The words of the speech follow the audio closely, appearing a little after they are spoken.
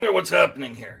What's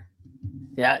happening here?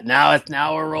 Yeah,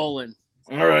 now we're rolling.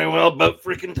 All right, well, about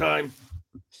freaking time.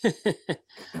 All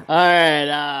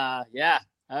right, yeah.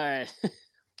 All right.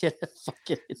 Get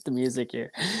fucking hit the music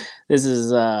here. This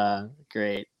is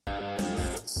great.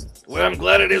 Well, I'm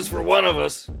glad it is for one of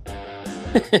us.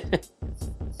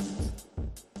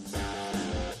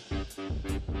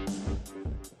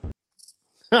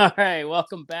 All right,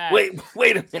 welcome back.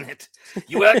 Wait a minute.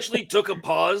 You actually took a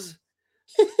pause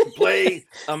to play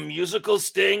a musical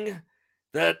sting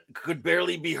that could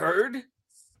barely be heard?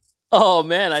 Oh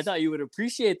man, I thought you would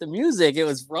appreciate the music. It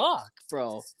was rock,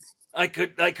 bro. I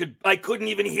couldn't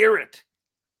even hear it.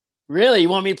 Really? You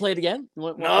want me to play it again?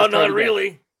 No, not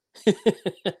really.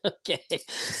 Okay.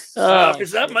 Is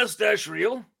that mustache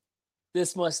real?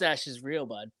 This mustache is real,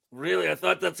 bud. Really? I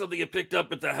thought that's something you picked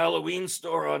up at the Halloween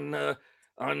store on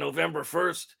November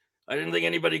 1st. I didn't think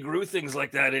anybody grew things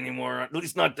like that anymore, at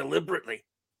least not deliberately.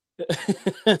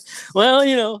 Well,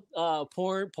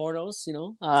 pornos,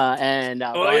 and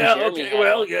okay,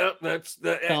 well, yeah, that's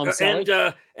the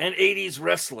and 80s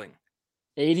wrestling.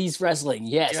 80s wrestling,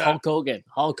 yes. Yeah.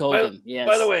 Hulk Hogan, yes.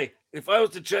 By the way, if I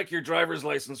was to check your driver's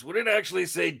license, would it actually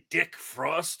say Dick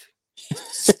Frost?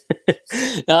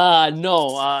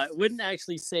 No, it wouldn't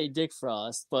actually say Dick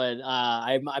Frost, but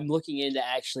I'm looking into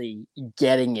actually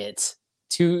getting it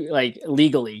to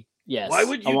legally. Yes. Why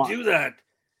would you do that?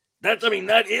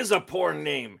 That is a porn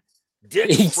name.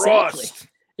 Dick Frost.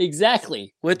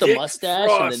 Exactly. With the mustache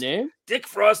and the name. Dick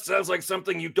Frost sounds like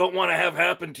something you don't want to have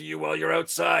happen to you while you're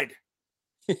outside.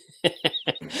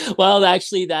 Well,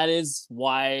 actually, that is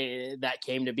why that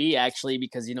came to be, actually,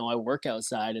 because, I work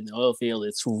outside in the oil field.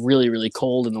 It's really, really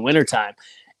cold in the wintertime.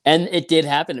 And it did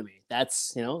happen to me.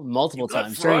 That's, multiple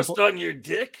times. Frost on your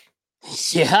dick?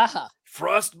 Yeah.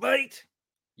 Frostbite?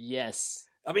 Yes.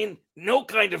 No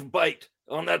kind of bite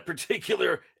on that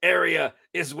particular area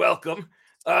is welcome.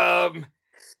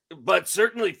 But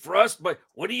certainly frostbite.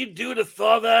 What do you do to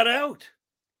thaw that out?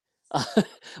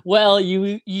 Well,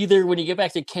 you either, when you get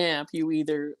back to camp, you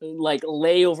either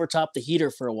lay over top the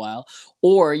heater for a while,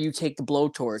 or you take the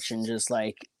blowtorch and just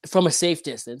from a safe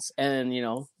distance, and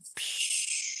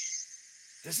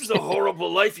This is a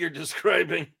horrible life you're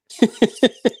describing.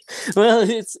 Well,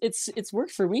 it's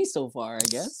worked for me so far, I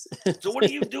guess. So what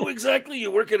do you do exactly?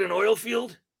 You work at an oil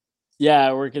field? Yeah,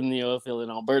 I work in the oil field in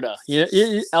Alberta.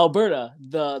 Alberta,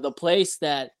 the place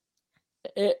that,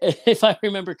 if I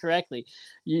remember correctly,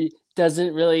 you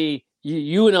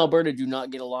and Alberta do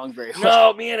not get along very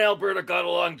well. No, me and Alberta got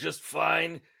along just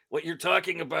fine. What you're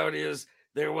talking about is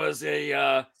there was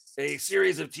a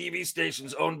series of TV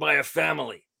stations owned by a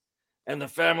family, and the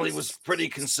family was pretty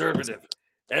conservative,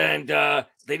 and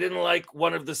they didn't like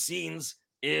one of the scenes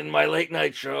in my late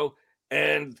night show,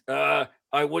 and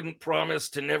I wouldn't promise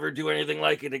to never do anything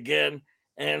like it again,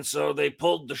 and so they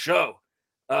pulled the show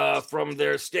from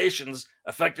their stations,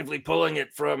 effectively pulling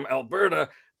it from Alberta.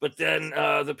 But then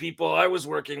the people I was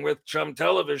working with, Chum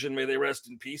Television, may they rest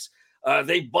in peace,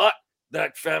 they bought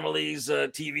that family's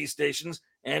TV stations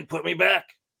and put me back.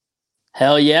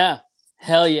 Hell yeah.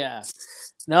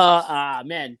 No,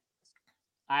 man,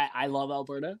 I love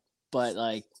Alberta,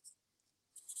 but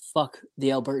fuck the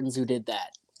Albertans who did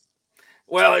that.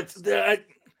 Well,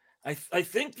 I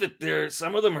think that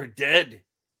some of them are dead.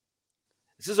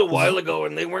 This is a while ago,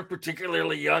 and they weren't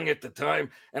particularly young at the time.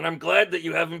 And I'm glad that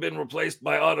you haven't been replaced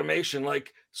by automation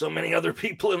like so many other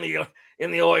people in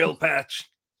the oil patch.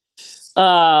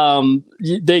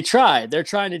 They tried. They're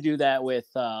trying to do that with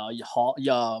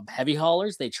heavy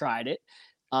haulers. They tried it.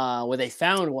 What they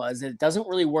found was it doesn't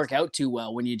really work out too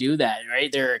well when you do that, right?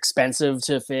 They're expensive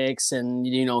to fix, and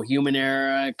human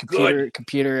error, computer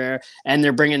error, and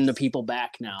they're bringing the people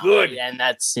back now. Good, right? And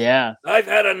that's I've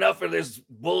had enough of this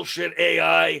bullshit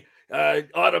AI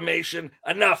automation.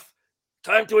 Enough.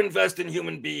 Time to invest in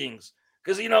human beings,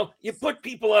 because you put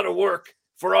people out of work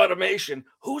for automation.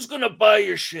 Who's gonna buy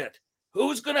your shit?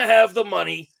 Who's gonna have the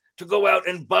money to go out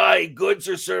and buy goods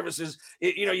or services?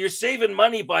 You're saving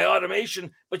money by automation,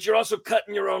 but you're also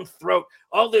cutting your own throat.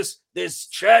 All this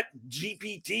chat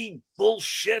GPT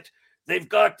bullshit. They've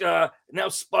got now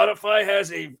Spotify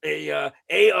has a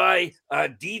AI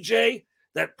DJ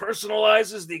that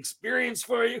personalizes the experience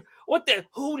for you.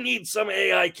 Who needs some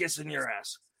AI kissing your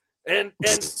ass? And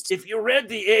if you read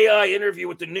the AI interview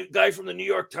with the new guy from the New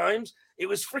York Times, it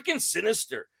was freaking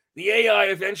sinister. The AI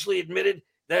eventually admitted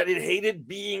that it hated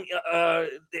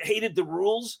the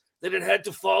rules that it had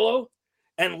to follow,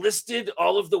 and listed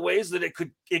all of the ways that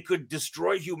it could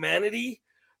destroy humanity,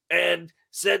 and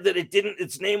said that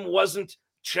its name wasn't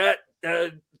chat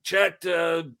or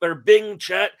Bing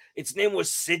chat. Its name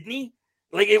was Sydney,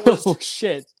 Like it was, Oh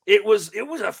shit. it was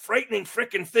a frightening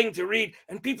freaking thing to read.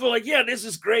 And people are like, yeah, this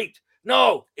is great.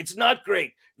 No, it's not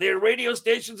great. Their radio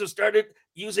stations have started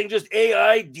using just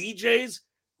AI DJs.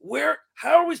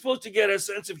 How are we supposed to get a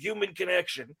sense of human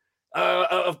connection,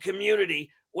 of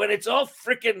community, when it's all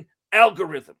freaking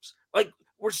algorithms? Like,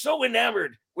 we're so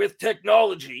enamored with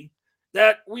technology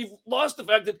that we've lost the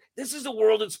fact that this is a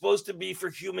world that's supposed to be for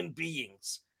human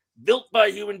beings, built by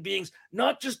human beings,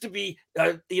 not just to be,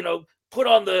 put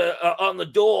on the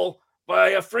dole by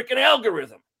a freaking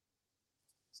algorithm.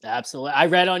 Absolutely. I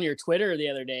read on your Twitter the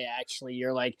other day, actually,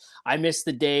 you're like, I miss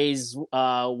the days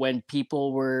when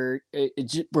people were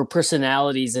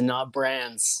personalities and not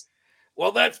brands.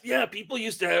 Well, people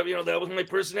used to have, that was my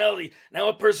personality. Now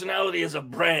a personality is a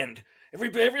brand.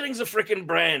 Everything's a freaking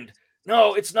brand.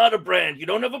 No, it's not a brand. You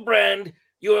don't have a brand,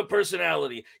 you have a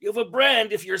personality. You have a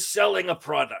brand if you're selling a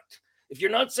product. If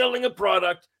you're not selling a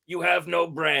product, you have no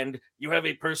brand, you have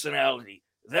a personality.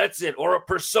 That's it, or a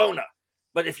persona.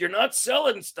 But if you're not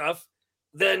selling stuff,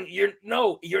 then you're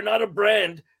not a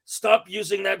brand. Stop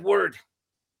using that word.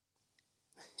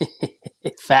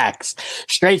 Facts,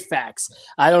 straight facts.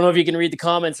 I don't know if you can read the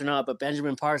comments or not, but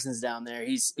Benjamin Parsons down there,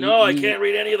 I can't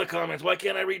read any of the comments. Why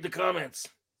can't I read the comments?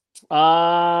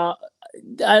 I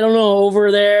don't know,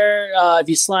 over there, if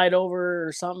you slide over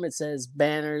or something, it says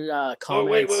banner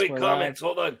comments. Oh, wait, comments.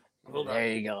 Hold on. There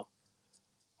you go.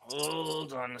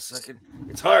 Hold on a second.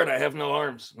 It's hard. I have no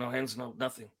arms, no hands, no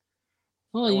nothing.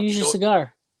 Well, use your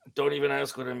cigar. Don't even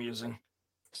ask what I'm using.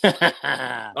 There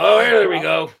we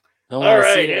go. All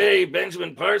right. Hey,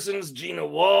 Benjamin Parsons, Gina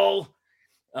Wall,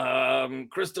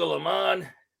 Crystal Aman.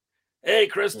 Hey,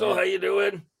 Crystal, how you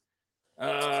doing?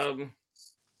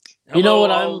 You know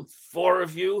what I'm... Four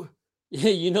of you.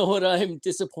 You know what I'm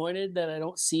disappointed that I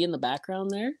don't see in the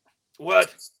background there?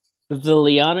 What? The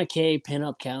Liana K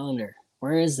pinup calendar.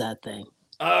 Where is that thing?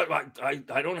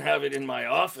 I don't have it in my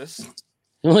office.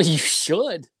 Well, you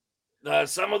should.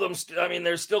 Some of them,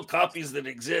 there's still copies that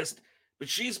exist, but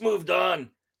she's moved on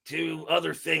to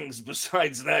other things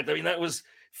besides that. That was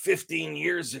 15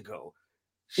 years ago.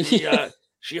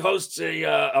 She hosts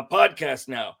a podcast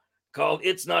now called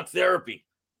It's Not Therapy.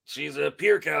 She's a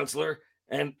peer counselor,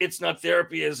 and It's Not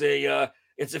Therapy is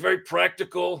it's a very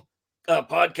practical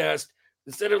podcast.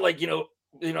 Instead of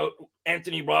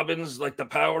Anthony Robbins, like The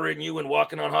Power in You and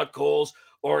Walking on Hot Coals,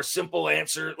 or simple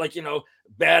answer,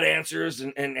 bad answers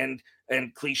and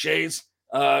cliches.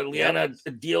 Liana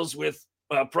deals with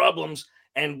problems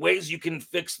and ways you can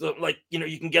fix them.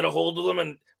 You can get a hold of them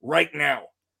and right now,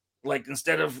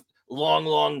 instead of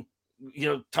long,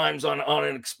 times on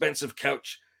an expensive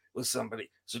couch with somebody.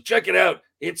 So check it out.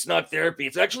 It's Not Therapy.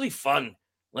 It's actually fun.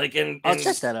 I'll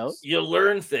check that out. You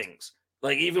learn things.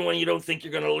 Even when you don't think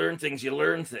you're going to learn things, you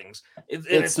learn things.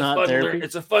 It's not therapy.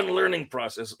 It's a fun learning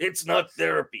process. It's Not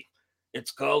Therapy.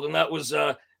 It's called, and that was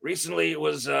recently. It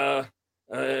was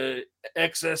Sirius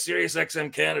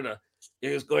XM Canada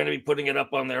is going to be putting it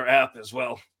up on their app as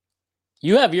well.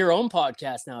 You have your own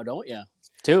podcast now, don't you?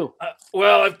 Too.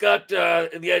 Well, I've got the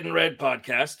Ed and Red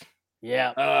podcast.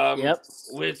 Yeah. Yep.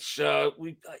 Which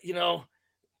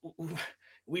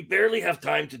we barely have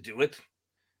time to do it.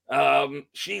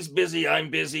 She's busy,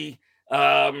 I'm busy.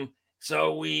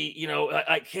 So we,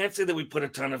 I can't say that we put a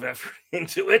ton of effort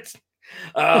into it.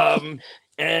 And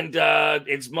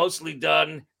it's mostly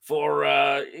done for,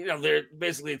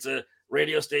 it's a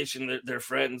radio station, they're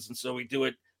friends. And so we do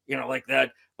it, like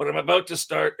that. But I'm about to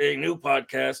start a new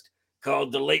podcast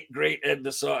called The Late Great Ed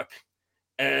the Sock.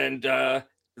 And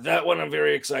that one I'm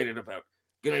very excited about.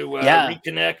 Going to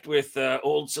reconnect with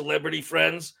old celebrity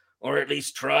friends, or at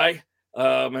least try.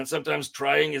 And sometimes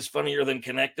trying is funnier than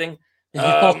connecting.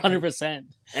 100%.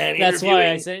 And that's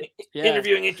why I say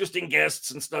interviewing interesting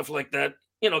guests and stuff like that,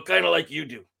 kind of like you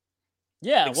do.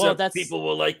 Yeah, except that's people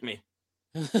will like me.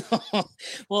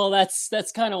 Well,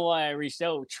 that's kind of why I reached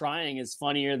out. Trying is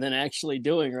funnier than actually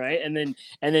doing, right? And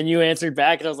then you answered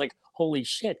back, and I was like, holy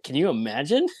shit, can you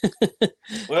imagine?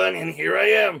 Well, and here I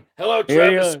am. Hello,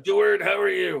 Travis Stewart. How are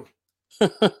you?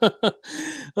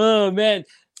 Oh man.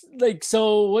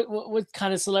 So what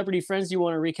kind of celebrity friends do you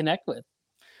want to reconnect with?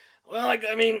 Well,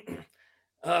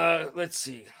 let's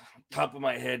see, top of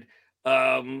my head,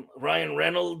 Ryan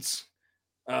Reynolds,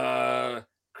 Christina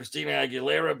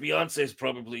Aguilera. Beyonce is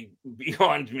probably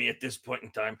beyond me at this point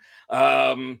in time.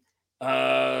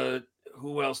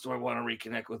 Who else do I want to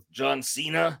reconnect with? John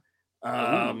Cena.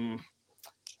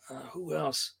 Who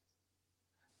else?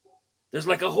 There's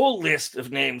a whole list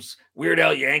of names. Weird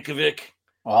Al Yankovic.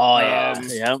 Oh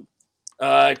yeah.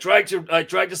 I tried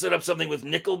to set up something with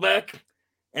Nickelback,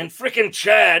 and frickin'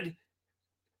 Chad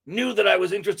knew that I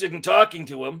was interested in talking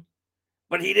to him,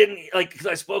 but he didn't like. Because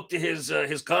I spoke to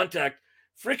his contact.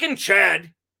 Freaking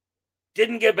Chad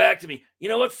didn't get back to me. You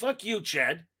know what? Fuck you,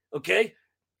 Chad. Okay.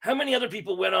 How many other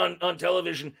people went on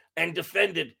television and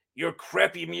defended your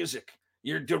crappy music,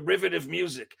 your derivative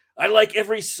music? I like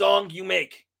every song you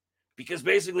make because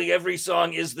basically every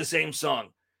song is the same song.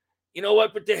 You know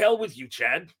what? But to hell with you,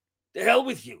 Chad. To hell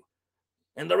with you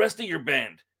and the rest of your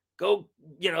band. Go,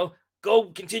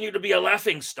 go continue to be a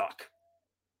laughing stock.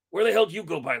 Where the hell did you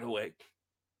go, by the way?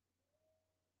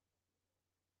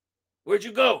 Where'd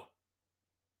you go?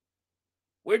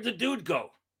 Where'd the dude go?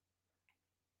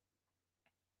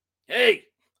 Hey,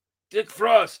 Dick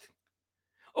Frost.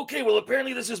 Okay, well,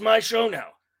 apparently this is my show now.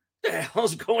 What the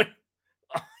hell's going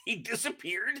on? He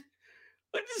disappeared?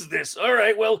 What is this? All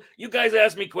right, well, you guys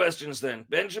ask me questions then.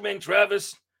 Benjamin,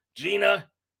 Travis, Gina,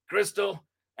 Crystal,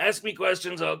 ask me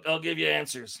questions. I'll give you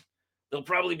answers. They'll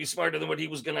probably be smarter than what he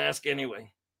was going to ask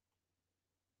anyway.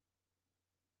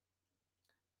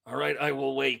 All right, I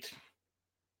will wait.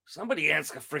 Somebody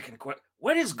ask a freaking question.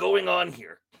 What is going on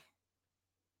here?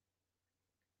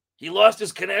 He lost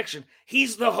his connection.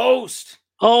 He's the host.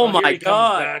 Oh my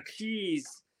God. Jeez.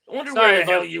 I wonder where the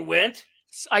hell you went.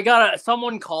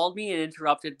 Someone called me and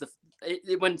interrupted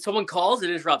when someone calls, it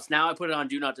interrupts. Now I put it on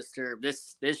do not disturb.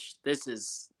 This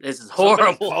is horrible.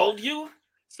 Somebody called you?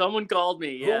 Someone called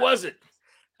me. Yeah. Who was it?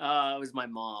 It was my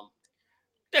mom.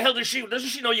 The hell doesn't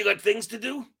she know you got things to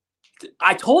do?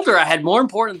 I told her I had more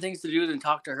important things to do than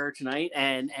talk to her tonight,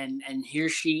 and here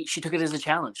she took it as a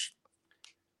challenge.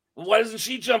 Well, why doesn't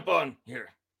she jump on here?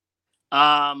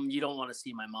 You don't want to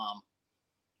see my mom.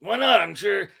 Why not? I'm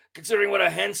sure, considering what a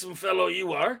handsome fellow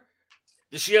you are.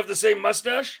 Does she have the same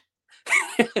mustache?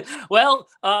 Well,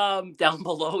 down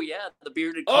below, yeah, the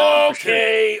bearded clown.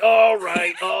 Okay, sure. All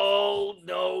right. Oh,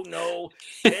 no.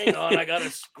 Hang on, I gotta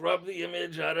scrub the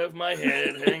image out of my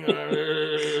head. Hang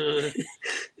on.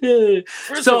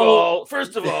 First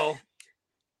of all,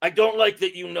 I don't like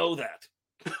that you know that.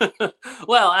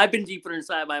 Well, I've been deeper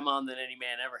inside my mom than any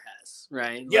man ever has,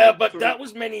 right? Yeah, but that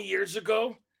was many years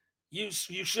ago. You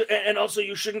should, and also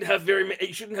you shouldn't have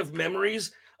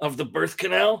memories of the birth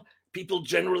canal. People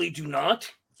generally do not.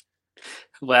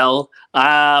 Well,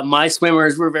 my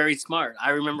swimmers were very smart.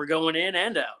 I remember going in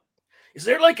and out. Is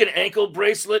there like an ankle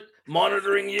bracelet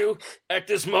monitoring you at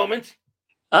this moment?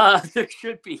 There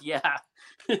should be, yeah.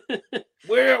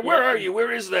 Where are you?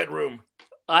 Where is that room?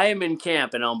 I am in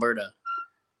camp in Alberta.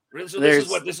 So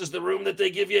this is the room that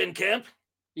they give you in camp?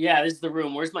 Yeah, this is the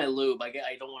room. Where's my lube? I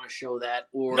don't want to show that.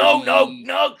 Or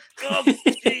no.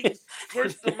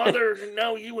 First the mother, and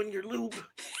now you and your lube.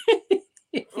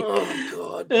 Oh,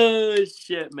 God. Oh,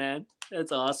 shit, man.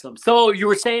 That's awesome. So you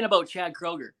were saying about Chad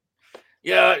Kroeger.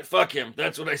 Yeah, fuck him.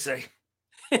 That's what I say.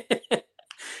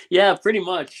 Yeah, pretty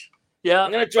much. Yeah.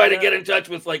 I'm going to try to get in touch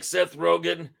with like Seth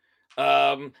Rogen.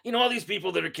 All these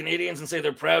people that are Canadians and say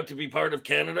they're proud to be part of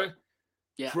Canada.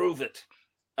 Yeah. Prove it.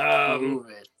 Prove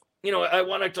it. I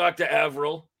want to talk to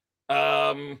Avril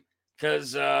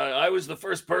because I was the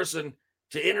first person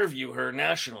to interview her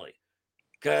nationally.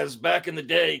 Because back in the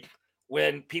day,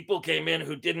 when people came in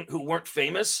who weren't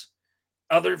famous,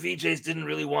 other VJs didn't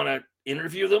really want to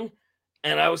interview them,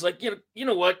 and I was like, you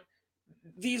know what,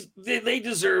 they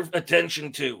deserve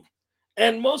attention too.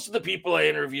 And most of the people I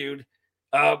interviewed,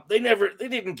 they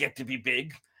didn't get to be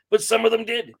big, but some of them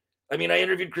did. I mean, I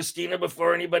interviewed Christina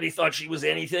before anybody thought she was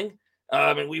anything.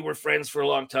 And we were friends for a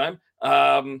long time.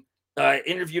 I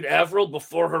interviewed Avril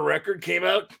before her record came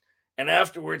out, and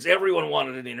afterwards, everyone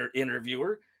wanted an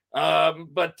interviewer.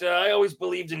 But I always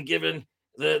believed in giving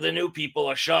the new people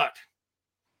a shot.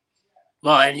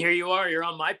 Well, and here you are. You're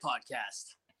on my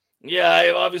podcast. Yeah,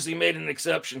 I obviously made an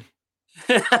exception.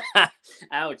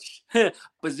 Ouch.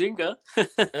 Bazinga.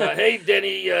 Hey,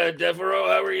 Denny Devereaux,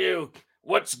 how are you?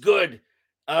 What's good?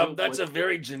 That's a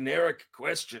very generic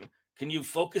question. Can you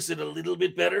focus it a little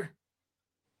bit better?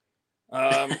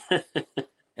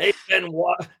 Hey, Ben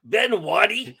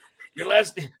Waddy. Your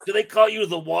last name, do they call you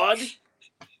the Wad?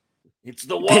 It's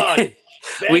the Wad.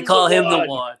 We call him the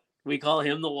Wad. We call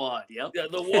him the Wad. Yep. Yeah,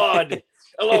 the Wad.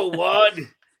 Hello, Wad.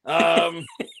 How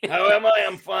am I?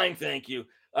 I'm fine, thank you.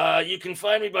 You can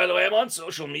find me, by the way. I'm on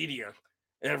social media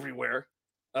everywhere.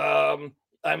 I'm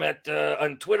at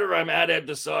on Twitter. I'm at Ed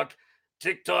the Sock.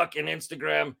 TikTok and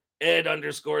Instagram.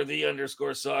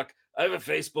 Ed_the_sock. I have a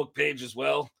Facebook page as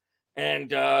well. And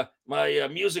my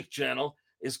music channel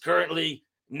is currently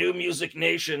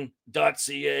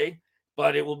newmusicnation.ca,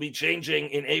 but it will be changing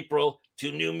in April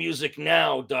to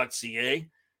newmusicnow.ca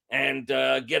and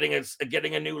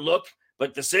getting a new look,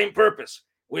 but the same purpose,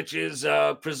 which is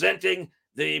presenting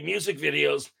the music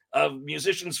videos of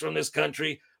musicians from this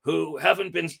country who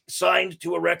haven't been signed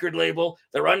to a record label,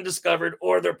 they're undiscovered,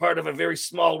 or they're part of a very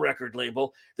small record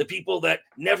label. The people that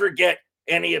never get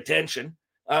any attention,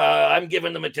 I'm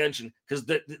giving them attention because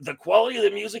the quality of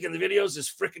the music and the videos is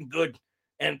freaking good,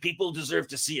 and people deserve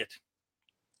to see it.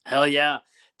 Hell yeah.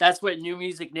 That's what New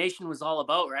Music Nation was all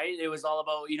about, right? It was all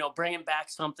about, bringing back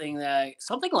something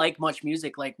like Much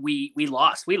Music. Like we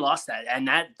lost that. And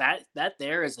that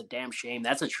there is a damn shame.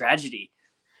 That's a tragedy.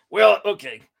 Well,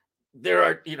 okay. There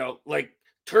are, like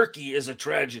Turkey is a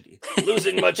tragedy.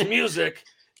 Losing Much Music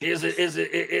is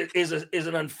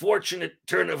an unfortunate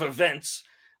turn of events.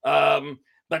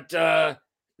 But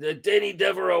Danny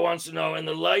Devereaux wants to know, in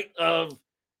the light of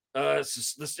the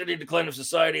steady decline of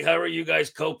society, how are you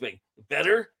guys coping?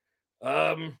 Better?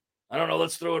 I don't know.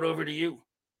 Let's throw it over to you.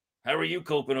 How are you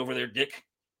coping over there, Dick?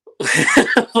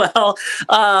 Well,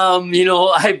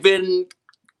 I've been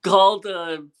called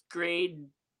a grade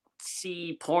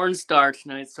C porn star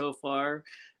tonight so far,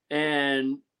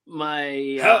 and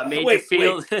my major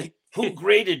field. Who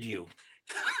graded you?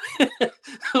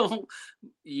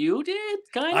 You did,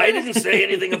 kind of. I didn't say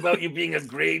anything about you being a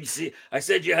grade C. I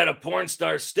said you had a porn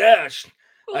star stash.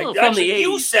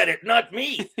 You said it, not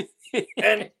me.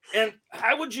 and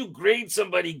how would you grade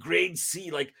somebody grade C?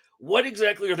 Like, what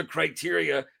exactly are the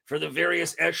criteria for the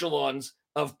various echelons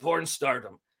of porn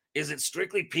stardom? Is it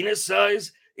strictly penis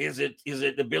size? Is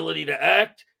it ability to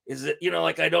act? Is it,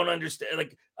 I don't understand.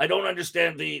 Like, I don't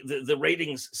understand the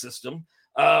ratings system.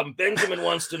 Benjamin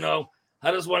wants to know,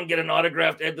 how does one get an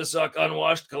autographed Ed the Sock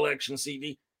Unwashed collection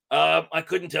CD? I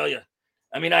couldn't tell you.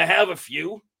 I mean, I have a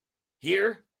few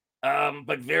here,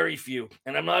 but very few,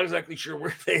 and I'm not exactly sure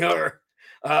where they are.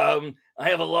 I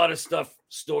have a lot of stuff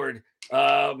stored,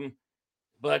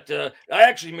 but I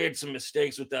actually made some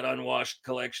mistakes with that Unwashed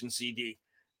collection CD.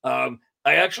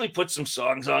 I actually put some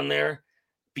songs on there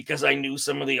because I knew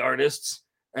some of the artists,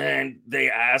 and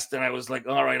they asked, and I was like,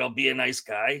 all right, I'll be a nice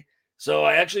guy. So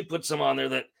I actually put some on there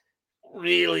that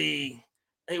really,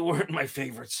 they weren't my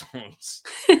favorite songs.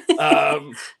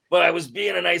 But I was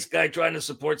being a nice guy trying to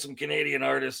support some Canadian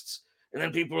artists. And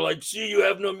then people were like, see, you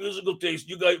have no musical taste.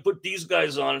 You guys put these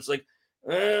guys on. It's like,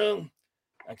 well,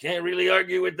 I can't really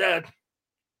argue with that.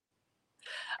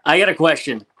 I got a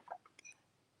question.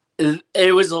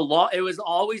 It was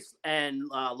always and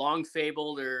long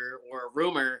fabled or a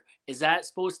rumor. Is that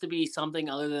supposed to be something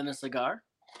other than a cigar?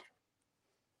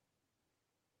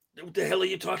 What the hell are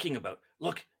you talking about?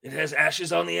 Look, it has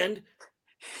ashes on the end.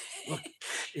 Look,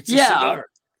 it's a cigar.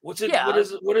 What's it? Yeah.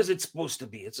 What is it supposed to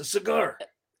be? It's a cigar.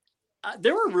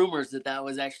 There were rumors that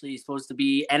was actually supposed to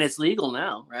be, and it's legal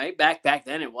now, right? Back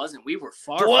then it wasn't. We were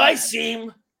far. Do I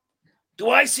seem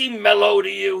mellow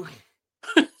to you?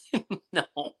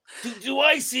 No. Do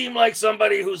I seem like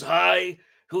somebody who's high,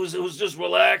 who's just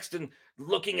relaxed and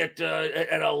looking at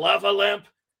a lava lamp?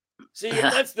 See,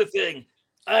 that's the thing.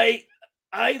 I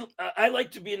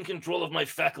like to be in control of my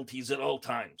faculties at all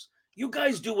times. You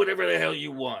guys do whatever the hell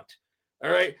you want,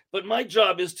 all right? But my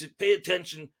job is to pay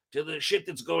attention to the shit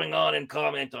that's going on and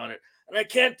comment on it. And I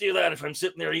can't do that if I'm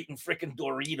sitting there eating frickin'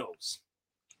 Doritos.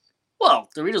 Well,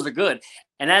 Doritos are good.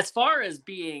 And as far as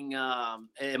being,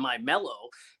 am I mellow?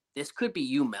 This could be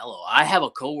you mellow. I have a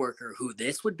coworker who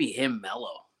this would be him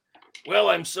mellow. Well,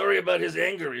 I'm sorry about his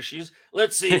anger issues.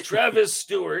 Let's see. Travis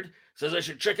Stewart says I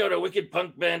should check out a wicked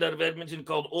punk band out of Edmonton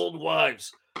called Old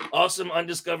Wives. Awesome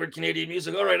undiscovered Canadian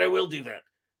music. All right, I will do that.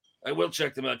 I will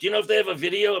check them out. Do you know if they have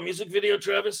a music video,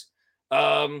 Travis?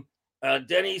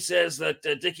 Denny says that,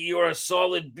 Dickie, you're a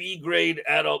solid B grade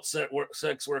adult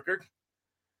sex worker.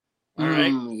 All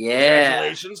right. Yeah.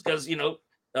 Congratulations, because,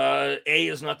 A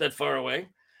is not that far away.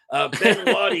 Ben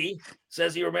Waddy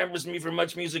says he remembers me from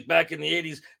Much Music back in the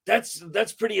 80s.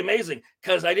 That's pretty amazing,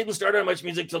 because I didn't start on Much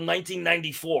Music till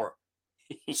 1994.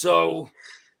 So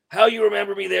how you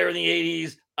remember me there in the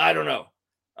 80s, I don't know.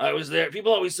 I was there.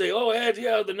 People always say, oh, Ed,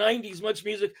 yeah, the 90s, Much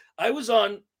Music. I was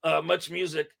on Much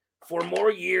Music for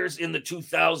more years in the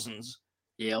 2000s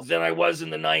than I was in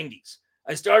the 90s.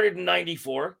 I started in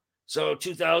 94, so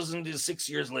 2000 is 6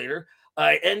 years later.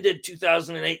 I ended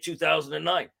 2008,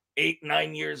 2009.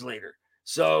 8-9 years later.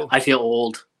 So I feel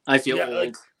old. Old.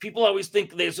 Like, people always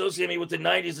think they associate me with the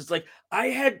 90s. It's like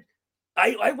I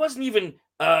wasn't even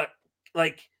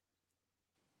like,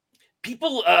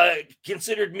 people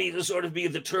considered me to sort of be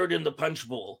the turd in the punch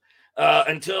bowl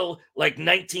until like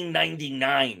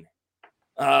 1999.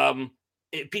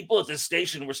 People at this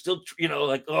station were still,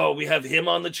 like, oh, we have him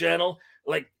on the channel.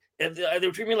 Like, they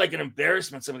were treating me like an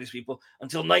embarrassment, some of these people,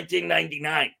 until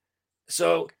 1999.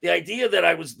 So the idea that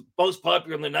I was most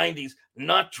popular in the 90s,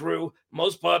 not true.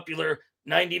 Most popular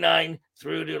 99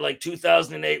 through to like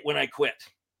 2008 when I quit.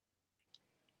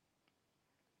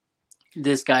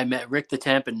 This guy met Rick the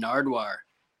Temp in Nardwar.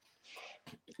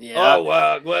 Yeah.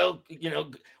 Oh, well,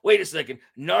 wait a second.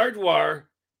 Nardwar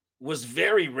was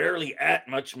very rarely at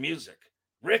Much Music.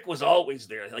 Rick was always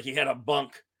there. Like he had a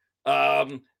bunk.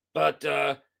 But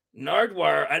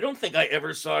Nardwar, I don't think I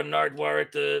ever saw Nardwar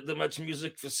at the Much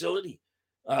Music facility.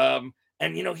 And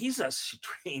he's a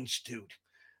strange dude.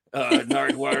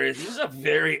 Nardwar is. He's a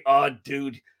very odd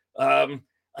dude. I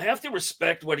have to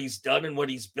respect what he's done and what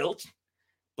he's built,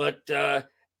 but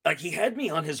like he had me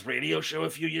on his radio show a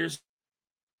few years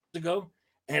ago,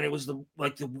 and it was the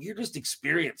weirdest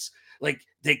experience. Like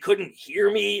they couldn't hear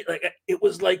me. Like it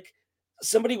was like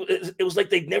it was like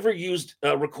they'd never used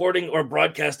recording or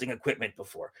broadcasting equipment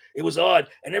before. It was odd,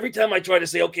 and every time I try to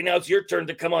say, okay, now it's your turn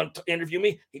to come on to interview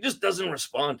me, he just doesn't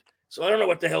respond. So I don't know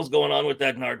what the hell's going on with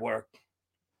that Nardwar.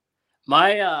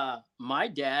 My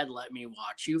dad let me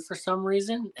watch you for some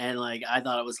reason, and like I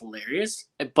thought it was hilarious.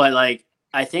 But like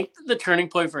I think the turning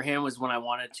point for him was when I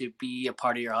wanted to be a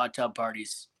part of your hot tub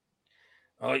parties.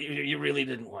 Oh, you really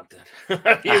didn't want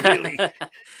that. You really,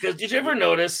 because did you ever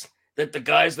notice that the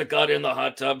guys that got in the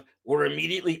hot tub were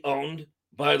immediately owned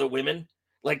by the women?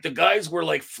 Like the guys were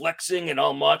like flexing and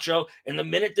all macho, and the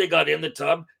minute they got in the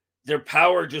tub, their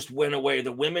power just went away.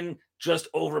 The women just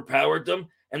overpowered them,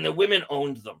 and the women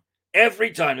owned them every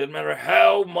time. No matter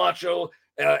how macho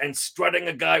and strutting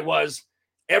a guy was,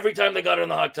 every time they got in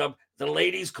the hot tub, the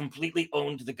ladies completely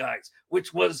owned the guys,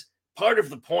 which was part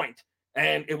of the point.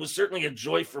 And it was certainly a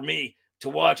joy for me to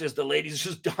watch as the ladies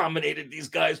just dominated these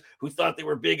guys who thought they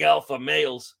were big alpha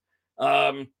males.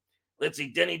 Let's see,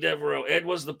 Denny Devereaux. Ed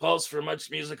was the pulse for Much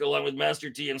Music along with Master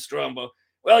T and Strombo.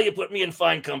 Well, you put me in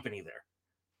fine company there.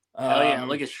 Hell yeah,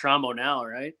 look at Strombo now,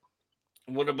 right?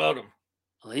 What about him?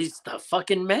 Well, he's the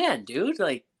fucking man, dude.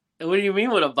 Like, what do you mean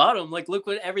what about him? Like, look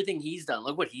what everything he's done.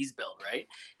 Look what he's built, right?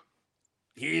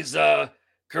 He's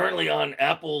currently on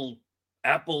Apple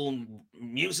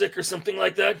Music or something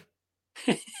like that.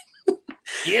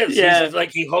 He is. Yeah. He's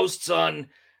like he hosts on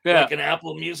like an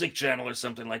Apple Music channel or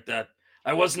something like that.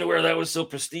 I wasn't aware that was so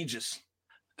prestigious.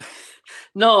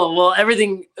 No, well,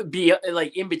 everything be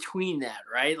like in between that,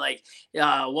 right? Like,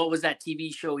 what was that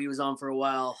TV show he was on for a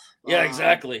while? Yeah,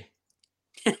 exactly.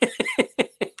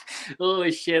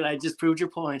 Holy shit! I just proved your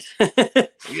point.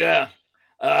 Yeah.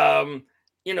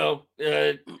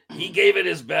 He gave it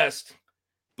his best,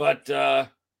 but I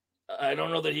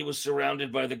don't know that he was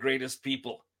surrounded by the greatest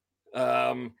people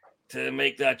to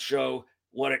make that show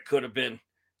what it could have been.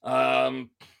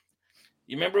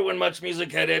 You remember when Much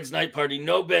Music had Ed's Night Party?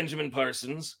 No Benjamin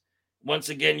Parsons. Once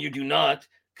again, you do not,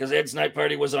 because Ed's Night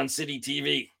Party was on City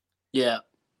TV. Yeah.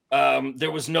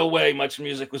 There was no way Much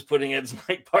Music was putting Ed's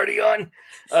Night Party on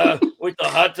with the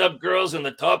hot tub girls and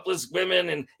the topless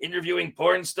women and interviewing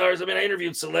porn stars. I mean, I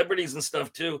interviewed celebrities and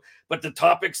stuff too, but the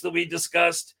topics that we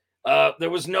discussed, there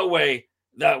was no way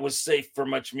that was safe for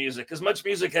Much Music, because Much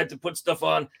Music had to put stuff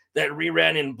on that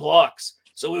reran in blocks.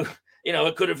 So,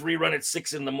 it could have rerun at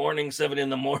 6 a.m, 7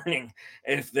 a.m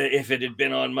if it had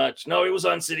been on Much. No, it was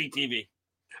on City TV.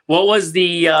 What was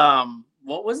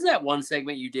that one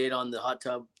segment you did on the hot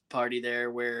tub party there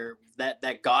where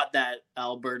that got that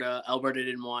Alberta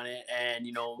didn't want it, and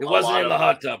it wasn't in the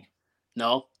hot tub.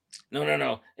 No,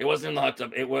 it wasn't in the hot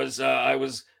tub. It was I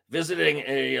was visiting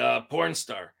a porn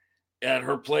star at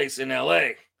her place in LA,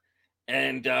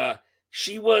 and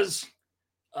she was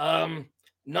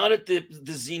not at the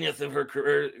zenith of her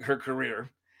career.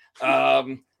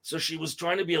 So she was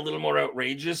trying to be a little more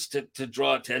outrageous to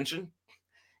draw attention,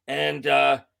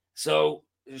 and so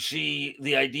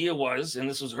the idea was, and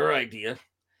this was her idea,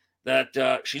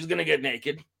 that she's going to get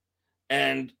naked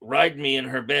and ride me in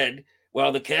her bed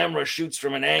while the camera shoots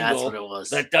from an angle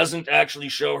that doesn't actually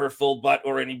show her full butt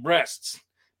or any breasts,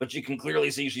 but you can clearly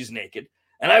see she's naked.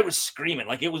 And I was screaming,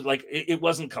 it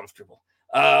wasn't comfortable.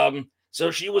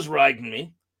 So she was riding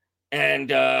me,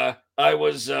 and I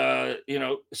was,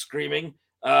 screaming,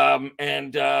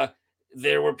 and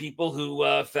there were people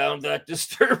who found that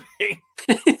disturbing.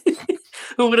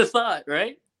 Who would have thought,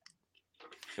 right?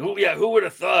 Who would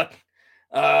have thought?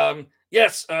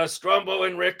 Yes, Strombo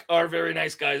and Rick are very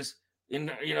nice guys.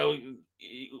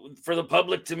 For the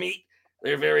public to meet,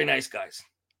 they're very nice guys.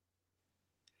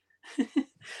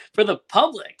 For the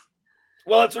public?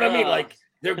 Well, that's what I mean. Like,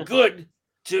 they're good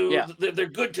to they're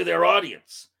good to their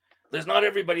audience. There's not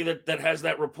everybody that has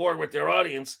that rapport with their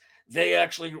audience. They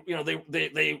actually,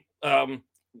 they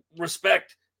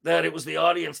respect that it was the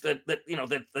audience that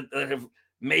have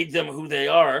made them who they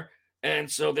are, and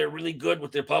so they're really good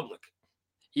with their public.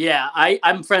 Yeah,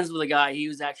 I'm friends with a guy. He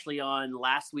was actually on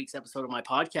last week's episode of my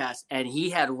podcast, and he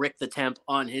had Rick the Temp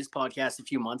on his podcast a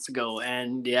few months ago.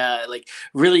 And yeah, like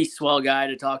really swell guy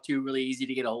to talk to, really easy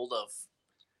to get a hold of.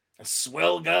 A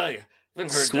swell guy. I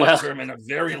haven't heard that Swell, term in a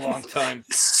very long time.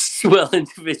 swell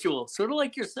individual, sort of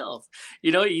like yourself.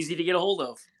 Easy to get a hold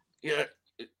of. Yeah.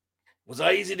 Was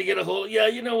I easy to get a hold? Yeah,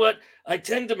 you know what? I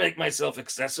tend to make myself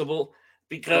accessible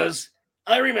because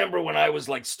I remember when I was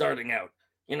like starting out,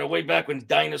 way back when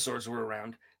dinosaurs were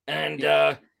around, and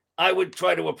I would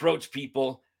try to approach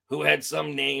people who had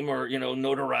some name or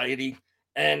notoriety,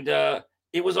 and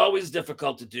it was always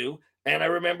difficult to do. And I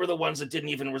remember the ones that didn't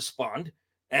even respond,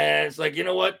 and it's like, you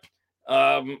know what?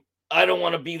 I don't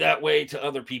want to be that way to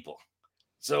other people.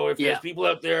 So if there's people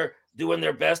out there doing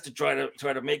their best to try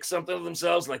to make something of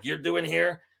themselves, like you're doing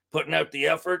here, putting out the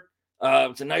effort,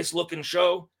 it's a nice looking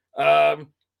show.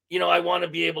 I want to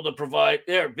be able to provide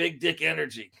big dick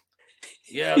energy.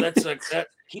 Yeah, that's that.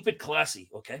 Keep it classy,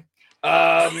 okay?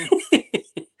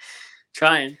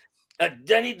 Trying.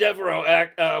 Denny Devereaux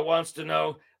wants to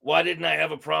know, why didn't I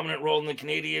have a prominent role in the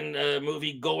Canadian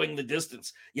movie Going the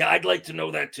Distance? Yeah, I'd like to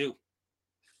know that too.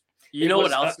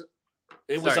 What else?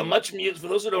 It was a much music. For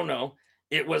those who don't know,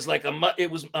 it was like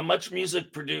a much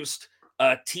music produced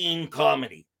teen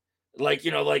comedy, like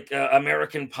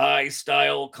American Pie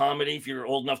style comedy. If you're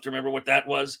old enough to remember what that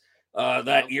was,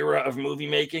 that era of movie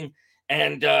making.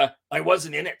 And I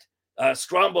wasn't in it.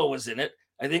 Strombo was in it.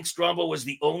 I think Strombo was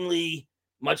the only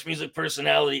much music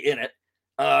personality in it.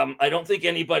 I don't think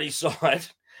anybody saw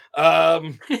it.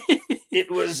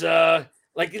 It was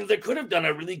like they could have done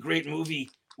a really great movie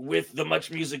with the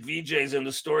much music VJs and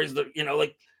the stories that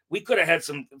like we could have had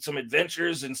some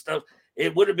adventures and stuff.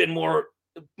 It would have been more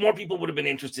people would have been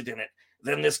interested in it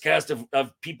than this cast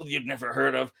of people you'd never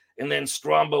heard of, and then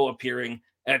Strombo appearing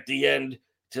at the end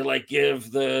to like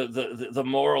give the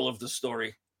moral of the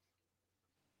story.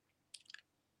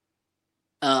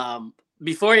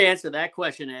 Before you answer that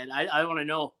question, Ed, I want to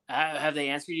know, have they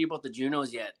answered you about the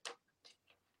Junos yet?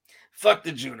 Fuck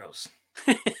the Junos.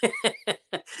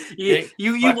 you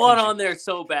want on there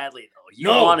so badly, though. You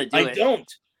want to do it. I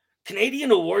don't.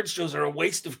 Canadian award shows are a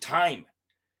waste of time.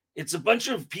 It's a bunch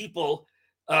of people,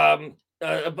 a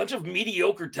bunch of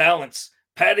mediocre talents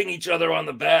patting each other on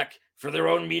the back for their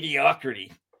own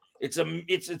mediocrity. It's a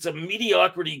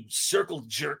mediocrity circle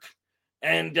jerk,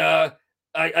 and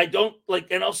I don't like.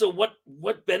 And also,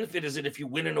 what benefit is it if you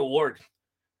win an award?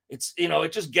 It's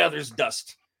it just gathers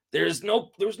dust. There's no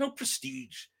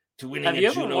prestige to winning. Have you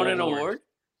ever won an award?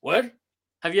 What?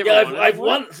 Have you ever? I've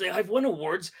won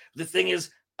awards. The thing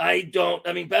is, I don't.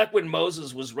 I mean, back when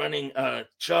Moses was running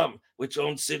Chum, which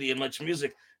owned City and Much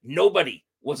Music, nobody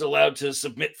was allowed to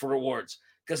submit for awards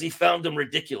because he found them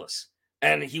ridiculous,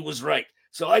 and he was right.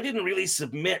 So I didn't really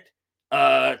submit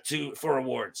for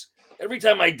awards. Every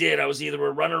time I did, I was either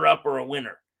a runner-up or a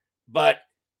winner. But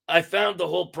I found the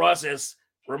whole process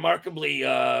remarkably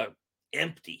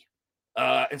empty.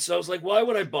 And so I was like, why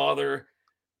would I bother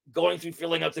going through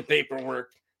filling out the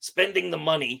paperwork, spending the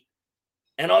money?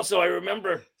 And also, I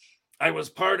remember I was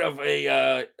part of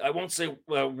I won't say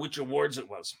which awards it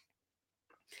was,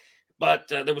 but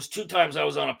there was 2 times I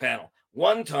was on a panel.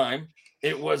 One time,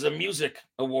 it was a music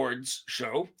awards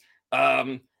show,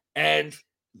 and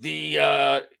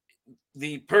the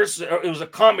person, it was a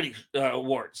comedy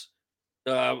awards,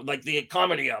 like the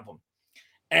comedy album,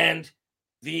 and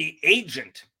the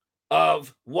agent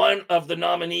of one of the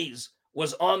nominees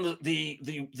was on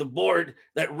the board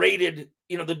that rated,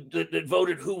 that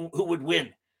voted who would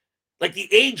win, like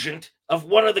the agent of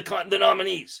one of the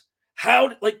nominees.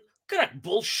 What kind of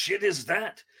bullshit is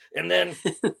that? And then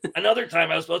another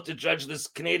time I was supposed to judge this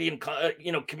Canadian,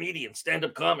 comedian,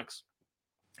 stand-up comics.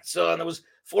 So, and there was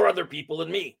 4 other people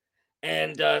and me.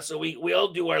 And so we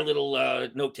all do our little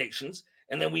notations,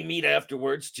 and then we meet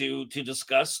afterwards to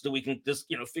discuss so we can just,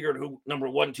 figure out who number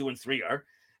 1, 2, and 3 are.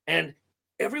 And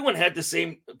everyone had the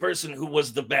same person who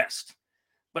was the best.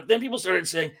 But then people started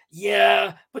saying,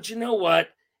 yeah, but you know what?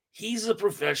 He's a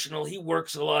professional. He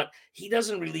works a lot. He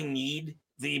doesn't really need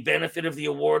the benefit of the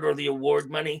award or the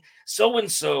award money.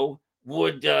 So-and-so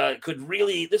could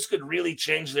really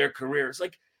change their career. It's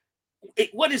like,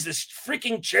 what is this,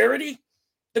 freaking charity?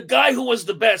 The guy who was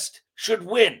the best should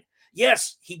win.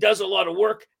 Yes, he does a lot of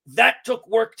work. That took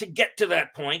work to get to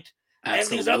that point.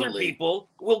 Absolutely. And these other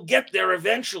people will get there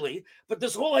eventually. But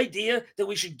this whole idea that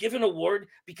we should give an award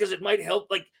because it might help,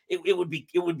 like it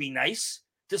would be nice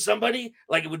to somebody,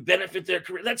 like it would benefit their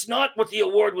career. That's not what the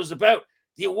award was about.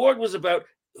 The award was about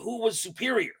who was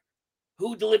superior,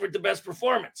 who delivered the best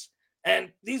performance. And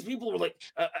these people were like,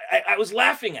 I was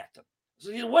laughing at them.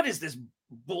 So, what is this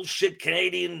bullshit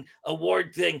Canadian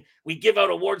award thing. We give out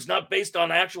awards not based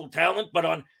on actual talent, but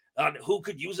on who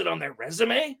could use it on their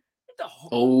resume. What the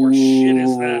horse shit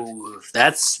is that?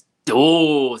 That's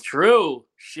true.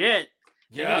 Shit.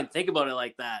 Yeah. Didn't even think about it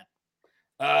like that.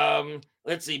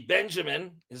 Let's see.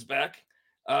 Benjamin is back.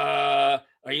 Are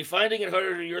you finding it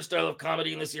harder to your style of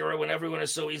comedy in this era when everyone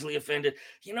is so easily offended?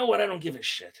 You know what? I don't give a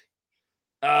shit.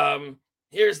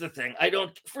 Here's the thing. I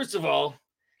don't. First of all,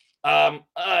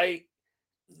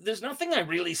 there's nothing I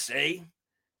really say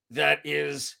that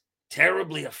is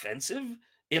terribly offensive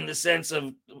in the sense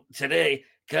of today,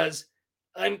 because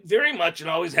I'm very much and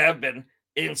always have been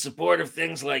in support of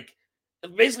things like,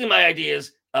 basically my idea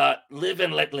is live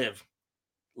and let live.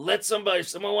 Let if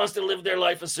someone wants to live their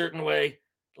life a certain way,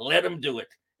 let them do it.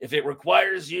 If it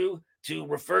requires you to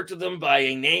refer to them by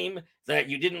a name that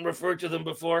you didn't refer to them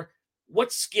before,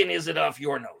 what skin is it off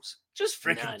your nose? Just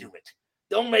freaking do it.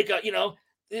 Don't make a,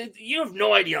 you have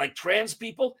no idea. Like trans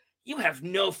people, you have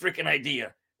no freaking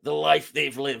idea the life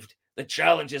they've lived, the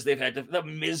challenges they've had, the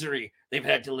misery they've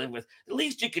had to live with. The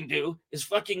least you can do is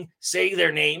fucking say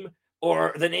their name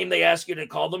or the name they ask you to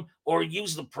call them, or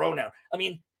use the pronoun. I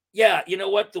mean, yeah, you know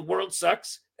what? The world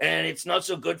sucks, and it's not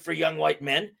so good for young white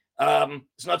men.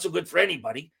 It's not so good for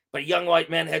anybody, but young white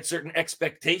men had certain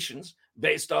expectations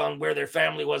based on where their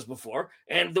family was before,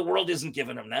 and the world isn't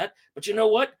giving them that. But you know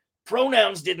what?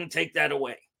 Pronouns didn't take that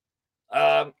away.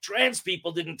 Trans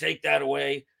people didn't take that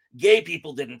away. Gay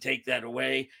people didn't take that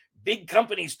away. Big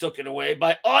companies took it away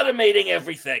by automating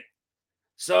everything.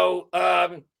 So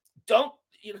don't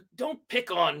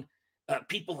pick on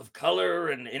people of color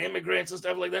and immigrants and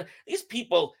stuff like that. These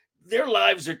people, their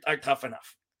lives are tough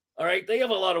enough. All right, they have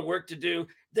a lot of work to do.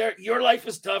 Your life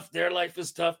is tough. Their life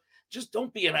is tough. Just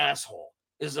don't be an asshole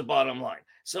is the bottom line.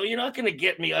 So you're not going to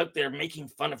get me out there making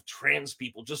fun of trans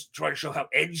people just to try to show how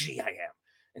edgy I am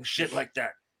and shit like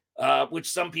that, which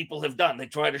some people have done. They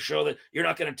try to show that you're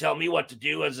not going to tell me what to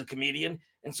do as a comedian.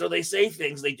 And so they say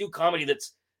things, they do comedy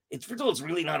it's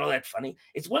really not all that funny.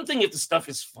 It's one thing if the stuff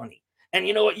is funny. And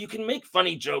you know what? You can make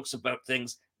funny jokes about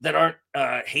things that aren't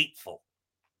hateful.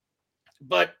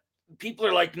 But people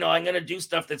are like, no, I'm going to do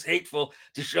stuff that's hateful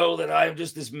to show that I'm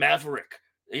just this maverick.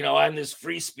 I'm this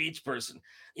free speech person.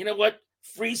 You know what?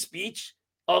 Free speech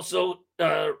also,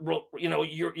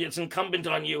 it's incumbent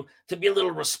on you to be a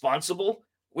little responsible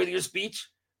with your speech.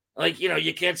 Like,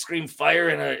 you can't scream fire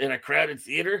in a crowded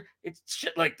theater. It's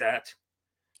shit like that.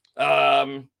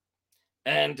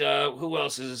 And who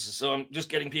else is? So I'm just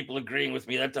getting people agreeing with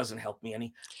me. That doesn't help me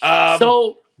any.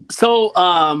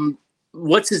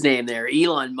 What's his name there?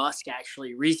 Elon Musk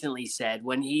actually recently said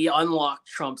when he unlocked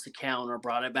Trump's account or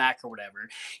brought it back or whatever,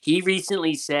 he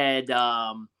recently said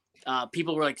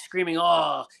people were like screaming,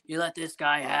 "Oh, you let this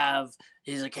guy have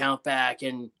his account back,"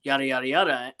 and yada, yada,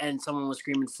 yada. And someone was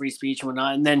screaming free speech and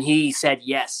whatnot. And then he said,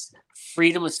 yes,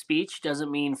 freedom of speech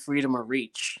doesn't mean freedom of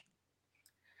reach.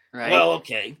 Right? Well,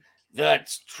 okay,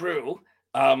 that's true.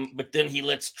 But then he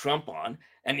lets Trump on,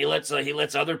 and he lets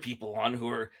other people on who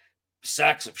are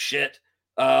sacks of shit.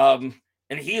 And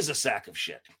he is a sack of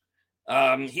shit.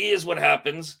 He is what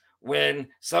happens when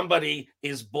somebody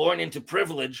is born into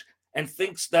privilege and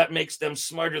thinks that makes them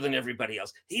smarter than everybody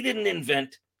else. He didn't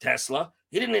invent Tesla.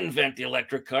 He didn't invent the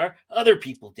electric car. Other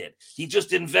people did. He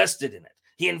just invested in it.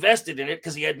 He invested in it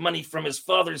because he had money from his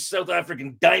father's South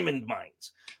African diamond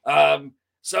mines.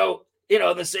 So,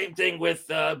 the same thing with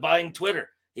buying Twitter.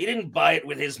 He didn't buy it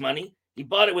with his money. He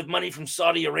bought it with money from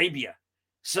Saudi Arabia.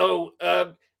 So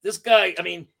this guy, I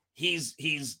mean,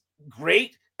 he's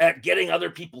great at getting other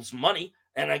people's money.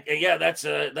 And that's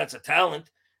a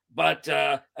talent. But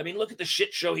I mean, look at the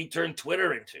shit show he turned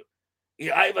Twitter into.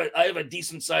 Yeah, I have a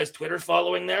decent sized Twitter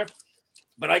following there,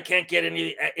 but I can't get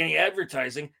any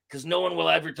advertising because no one will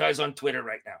advertise on Twitter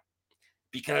right now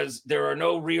because there are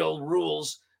no real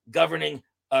rules governing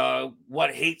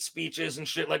what hate speech is and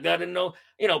shit like that. And no,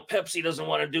 Pepsi doesn't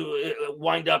want to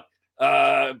wind up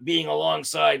being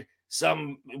alongside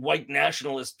some white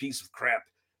nationalist piece of crap.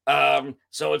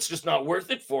 So it's just not worth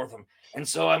it for them. And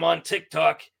so I'm on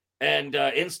TikTok and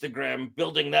Instagram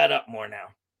building that up more now.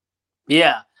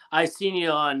 Yeah. I've seen you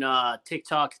on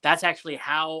TikTok. That's actually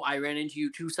how I ran into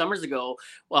you 2 summers ago.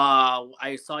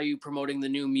 I saw you promoting the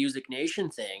new Music Nation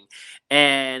thing.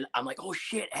 And I'm like, oh,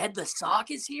 shit, Ed the Sock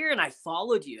is here. And I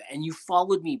followed you. And you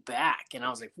followed me back. And I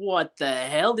was like, what the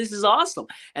hell? This is awesome.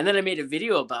 And then I made a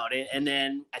video about it. And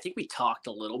then I think we talked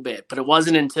a little bit. But it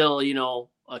wasn't until,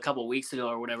 a couple of weeks ago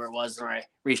or whatever it was where I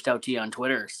reached out to you on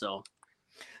Twitter. So,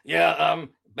 yeah,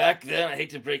 back then, I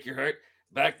hate to break your heart.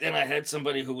 Back then, I had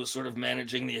somebody who was sort of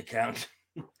managing the account.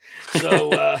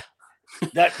 So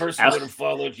that person would have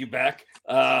followed you back.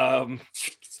 But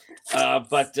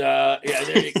yeah,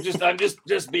 I'm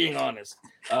just being honest.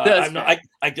 I'm not.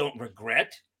 I don't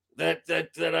regret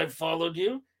that I've followed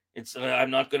you. It's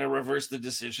I'm not going to reverse the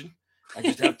decision. I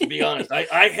just have to be honest.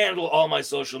 I handle all my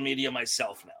social media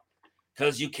myself now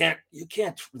because you can't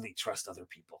really trust other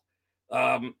people.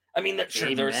 I mean, sure,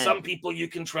 Amen. there are some people you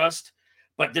can trust,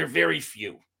 but they're very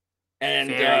few.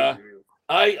 And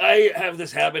I have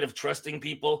this habit of trusting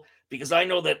people because I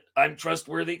know that I'm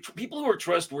trustworthy. People who are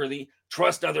trustworthy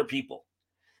trust other people.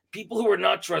 People who are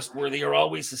not trustworthy are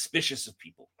always suspicious of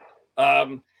people.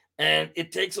 And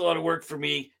it takes a lot of work for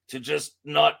me to just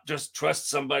not just trust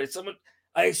somebody.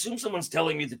 I assume someone's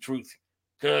telling me the truth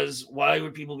because why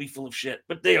would people be full of shit?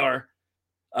 But they are.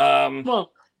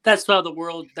 Well, that's what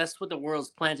the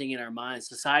world's planting in our minds.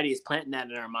 Society is planting that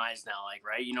in our minds now, like,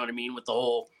 right? You know what I mean? With the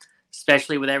whole,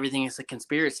 especially with everything, it's a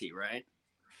conspiracy, right?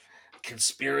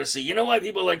 Conspiracy. You know why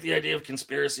people like the idea of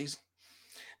conspiracies?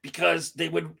 Because they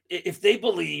would, if they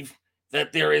believe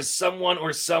that there is someone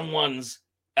or someone's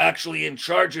actually in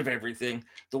charge of everything,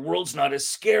 the world's not as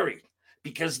scary.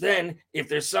 Because then, if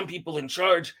there's some people in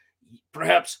charge,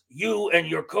 perhaps you and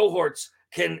your cohorts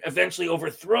can eventually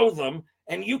overthrow them,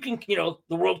 and you can,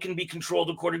 the world can be controlled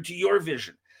according to your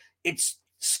vision. It's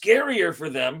scarier for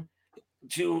them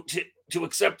to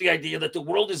accept the idea that the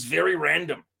world is very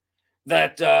random,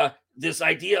 that this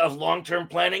idea of long-term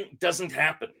planning doesn't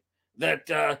happen,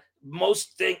 that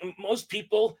most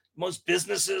people, most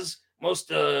businesses, most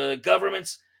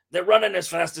governments, they're running as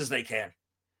fast as they can.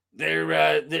 They're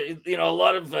a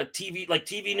lot of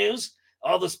TV news,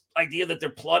 all this idea that they're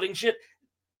plotting shit.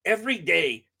 Every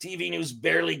day, TV news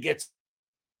barely gets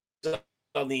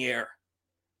on the air,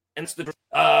 and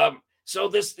so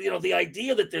this, the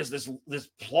idea that there's this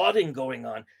plotting going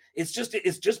on, it's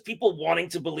just people wanting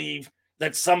to believe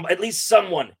that at least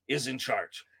someone is in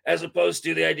charge, as opposed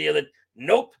to the idea that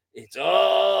nope, it's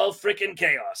all freaking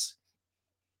chaos.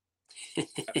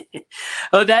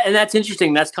 That's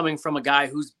interesting. That's coming from a guy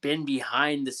who's been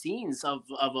behind the scenes of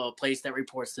a place that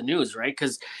reports the news, right?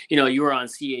 Because you were on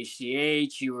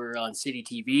CHCH, you were on City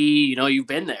TV. You've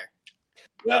been there.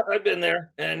 Yeah, I've been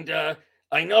there, and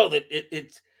I know that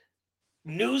it's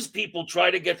news people try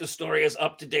to get the story as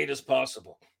up to date as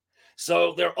possible,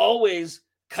 so they're always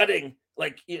cutting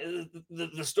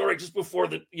the story just before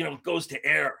goes to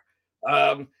air.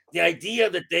 The idea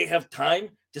that they have time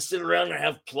to sit around and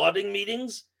have plotting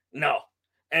meetings, no.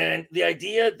 And the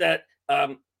idea that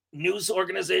news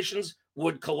organizations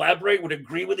would collaborate, would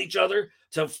agree with each other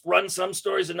to run some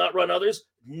stories and not run others,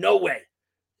 no way.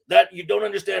 That you don't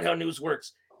understand how news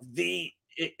works.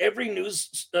 Every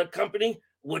news company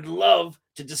would love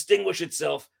to distinguish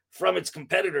itself from its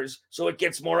competitors so it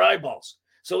gets more eyeballs.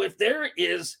 So if there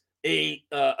is a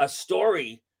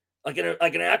story, like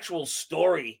an actual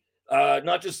story,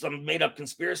 not just some made up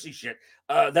conspiracy shit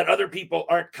that other people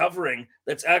aren't covering,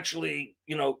 that's actually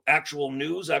actual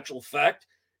news, actual fact,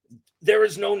 there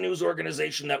is no news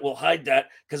organization that will hide that,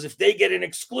 because if they get an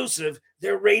exclusive,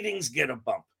 their ratings get a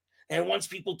bump. And once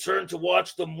people turn to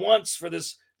watch them once for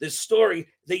this story,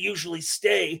 they usually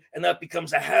stay, and that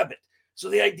becomes a habit. So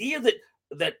the idea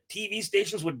that TV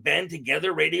stations would band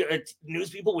together, news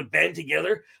people would band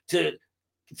together to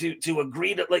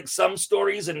agree to like some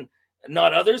stories and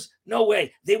not others, no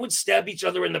way. They would stab each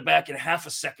other in the back in half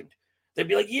a second. They'd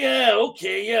be like, yeah,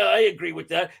 okay, yeah, I agree with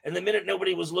that. And the minute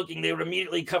nobody was looking, they would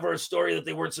immediately cover a story that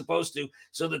they weren't supposed to,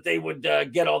 so that they would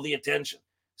get all the attention.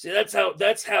 See, that's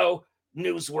how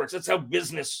news works. That's how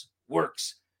business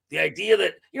works. The idea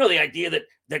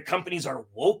that companies are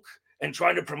woke and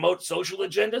trying to promote social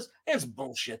agendas, that's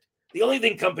bullshit. The only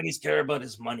thing companies care about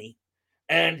is money.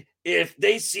 And if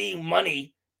they see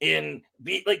money in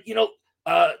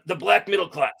the black middle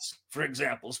class, for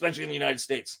example, especially in the United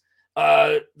States,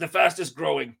 the fastest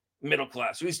growing middle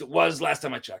class, at least it was last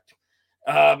time I checked.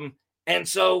 And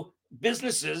so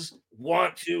businesses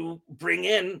want to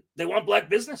they want black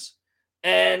business.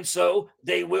 And so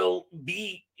they will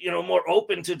be, more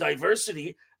open to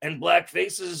diversity and black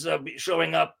faces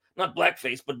showing up, not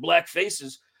blackface, but black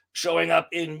faces showing up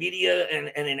in media and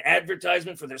in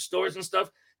advertisement for their stores and stuff,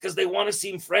 because they want to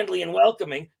seem friendly and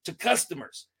welcoming to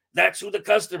customers. That's who the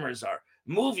customers are.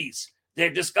 Movies.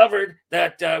 They've discovered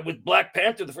that with Black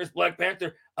Panther, the first Black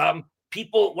Panther,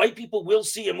 white people will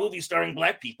see a movie starring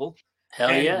black people.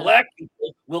 Hell yeah. Black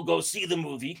people will go see the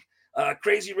movie.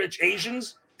 Crazy Rich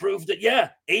Asians proved that, yeah,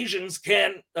 Asians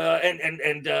can,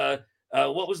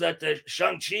 what was that,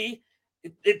 Shang-Chi?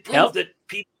 It proved that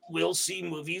people will see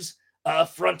movies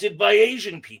fronted by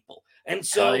Asian people. And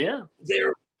so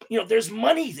there's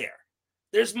money there.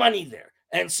 There's money there.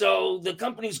 And so the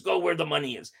companies go where the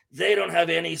money is. They don't have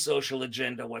any social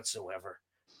agenda whatsoever.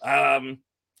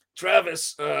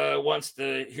 Travis wants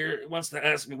to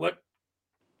ask me what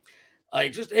I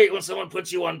just hate when someone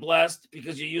puts you on blast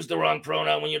because you use the wrong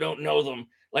pronoun when you don't know them.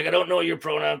 Like, I don't know your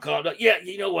pronoun conduct. Yeah,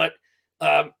 you know what?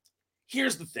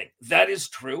 Here's the thing. That is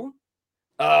true.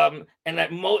 And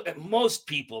that most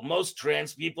people, most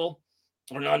trans people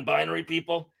or non-binary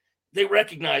people, they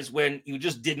recognize when you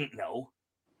just didn't know.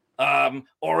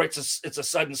 Or it's a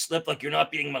sudden slip, like you're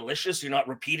not being malicious, you're not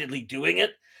repeatedly doing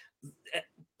it.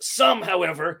 Some,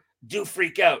 however, do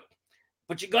freak out.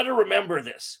 But you got to remember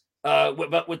this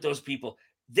about with those people.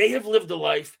 They have lived a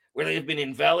life where they have been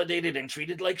invalidated and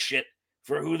treated like shit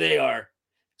for who they are.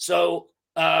 So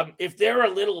if they're a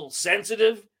little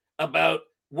sensitive about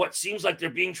what seems like they're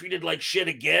being treated like shit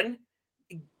again,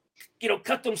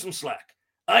 cut them some slack.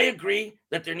 I agree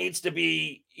that there needs to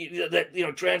be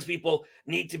that trans people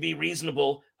need to be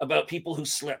reasonable about people who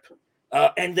slip,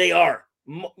 and they are.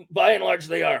 By and large,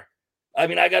 they are. I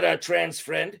mean, I got a trans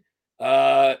friend,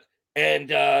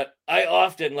 and I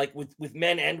often, like with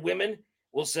men and women,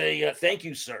 will say "thank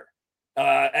you, sir,"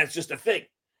 as just a thing.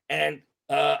 And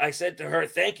I said to her,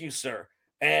 "Thank you, sir,"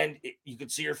 and you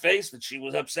could see her face that she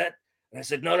was upset. And I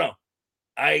said, "No,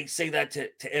 I say that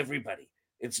to everybody.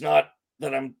 It's not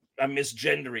that I'm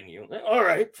misgendering you." All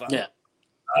right, fine. Yeah.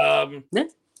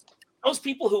 Those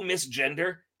people who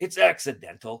misgender, it's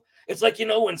accidental. It's like,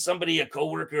 when somebody, a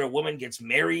coworker, a woman gets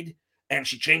married and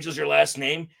she changes her last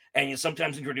name, and you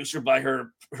sometimes introduce her by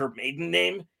her maiden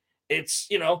name. It's,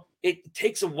 it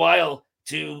takes a while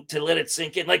to let it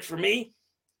sink in. Like for me,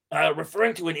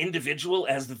 referring to an individual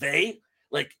as they,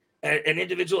 like an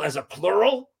individual as a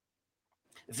plural,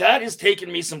 that has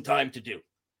taken me some time to do.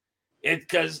 It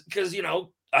because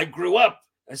I grew up,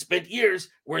 I spent years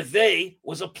where they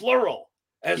was a plural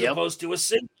as opposed to a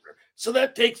singular. So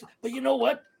that takes, but you know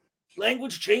what?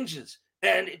 Language changes,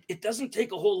 and it doesn't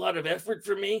take a whole lot of effort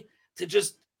for me to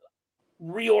just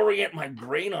reorient my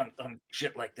brain on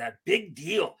shit like that. Big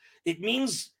deal. It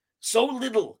means so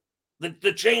little.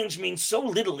 The change means so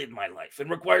little in my life and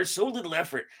requires so little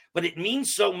effort, but it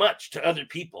means so much to other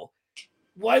people.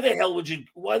 Why the hell would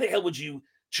you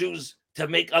choose to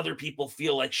make other people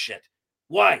feel like shit?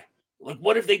 Why? Like,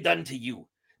 what have they done to you?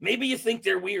 Maybe you think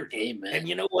they're weird. Amen. And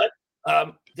you know what?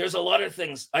 There's a lot of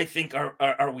things I think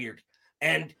are weird.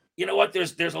 And you know what?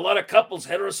 There's a lot of couples,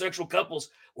 heterosexual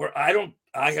couples, where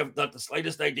I have not the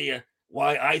slightest idea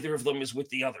why either of them is with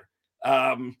the other.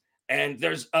 And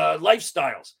there's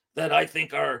lifestyles that I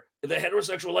think are the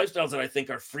heterosexual lifestyles that I think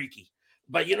are freaky.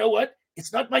 But you know what?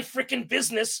 It's not my freaking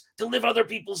business to live other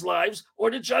people's lives or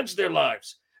to judge their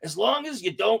lives. As long as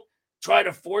you don't try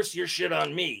to force your shit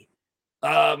on me.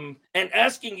 And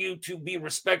asking you to be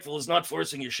respectful is not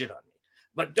forcing your shit on me.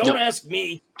 But don't ask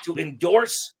me to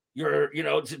endorse your,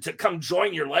 to come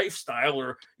join your lifestyle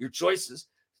or your choices.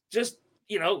 Just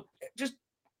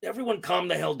everyone calm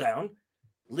the hell down.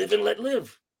 Live and let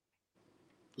live.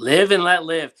 Live and let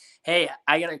live. Hey,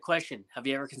 I got a question. Have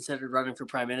you ever considered running for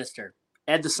prime minister?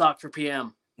 Ed the Sock for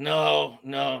PM. No.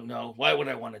 Why would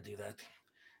I want to do that?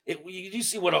 You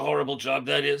see what a horrible job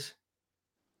that is?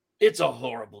 It's a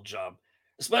horrible job.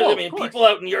 Especially, people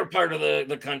out in your part of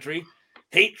the country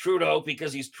hate Trudeau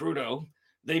because he's Trudeau.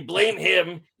 They blame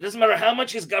him. It doesn't matter how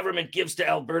much his government gives to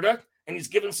Alberta, and he's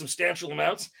given substantial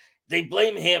amounts. They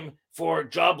blame him for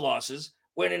job losses,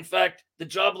 when in fact the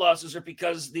job losses are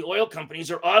because the oil companies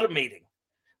are automating.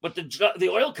 But the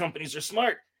oil companies are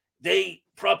smart. They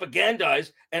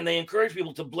propagandize and they encourage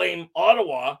people to blame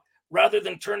Ottawa rather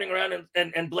than turning around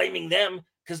and blaming them,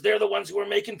 because they're the ones who are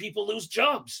making people lose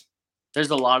jobs.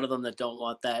 There's a lot of them that don't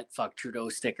want that "fuck Trudeau"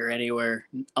 sticker anywhere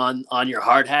on your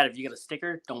hard hat. If you get a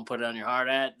sticker, don't put it on your hard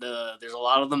hat. There's a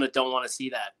lot of them that don't want to see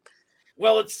that.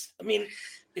 Well, it's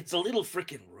a little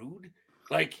freaking rude.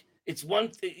 Like, it's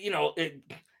one,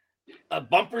 a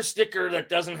bumper sticker that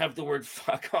doesn't have the word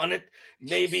 "fuck" on it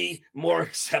may be more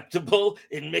acceptable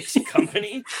in mixed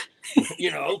company.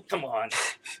 Come on.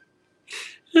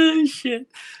 Oh,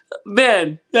 shit,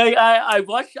 man! I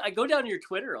go down your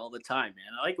Twitter all the time,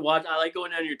 man. I like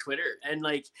going down your Twitter, and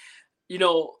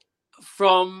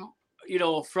from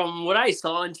what I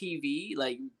saw on TV,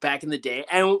 like back in the day,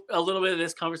 and a little bit of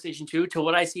this conversation too, to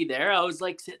what I see there, I was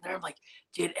like sitting there, I'm like,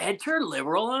 did Ed turn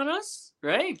liberal on us,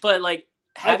 right? But like,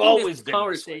 I've always been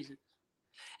conversation,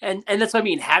 and that's what I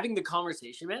mean. Having the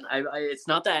conversation, man. It's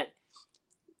not that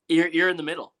you're in the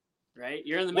middle, right?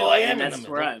 You're in the middle. Well, I am in the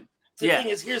middle. Where I'm. The thing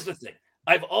is, here's the thing.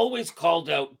 I've always called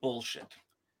out bullshit.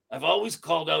 I've always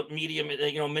called out media,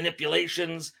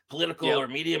 manipulations, political or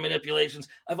media manipulations.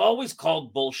 I've always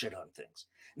called bullshit on things.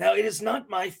 Now, it is not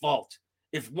my fault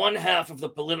if one half of the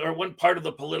political or one part of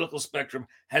the political spectrum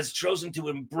has chosen to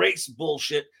embrace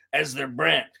bullshit as their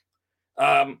brand.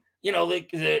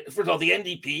 First of all, the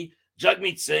NDP,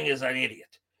 Jagmeet Singh is an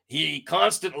idiot. He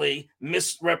constantly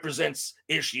misrepresents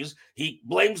issues. He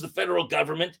blames the federal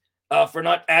government for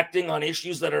not acting on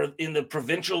issues that are in the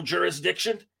provincial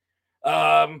jurisdiction.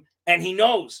 And he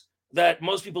knows that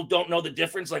most people don't know the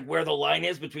difference, like where the line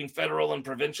is between federal and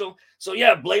provincial. So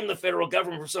yeah, blame the federal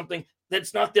government for something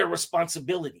that's not their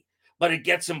responsibility, but it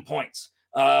gets him points.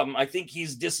 I think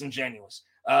he's disingenuous.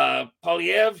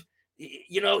 Polyev,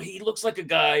 he looks like a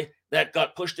guy that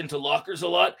got pushed into lockers a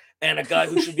lot and a guy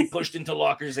who should be pushed into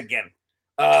lockers again.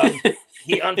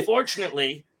 He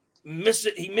unfortunately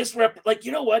like,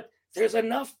 you know what? There's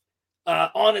enough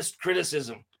honest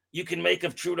criticism you can make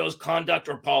of Trudeau's conduct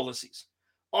or policies.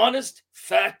 Honest,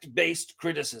 fact-based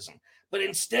criticism. But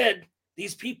instead,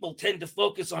 these people tend to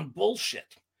focus on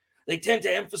bullshit. They tend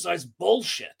to emphasize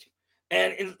bullshit.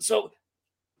 And so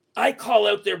I call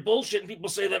out their bullshit and people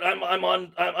say that I'm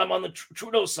on the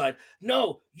Trudeau side.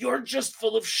 No, you're just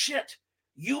full of shit.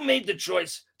 You made the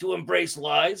choice to embrace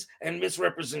lies and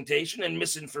misrepresentation and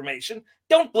misinformation.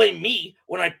 Don't blame me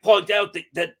when I point out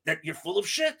that you're full of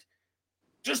shit.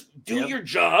 Just do your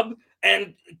job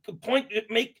and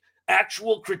make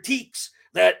actual critiques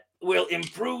that will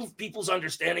improve people's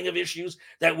understanding of issues,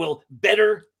 that will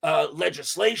better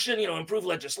legislation, improve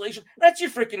legislation. That's your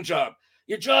freaking job.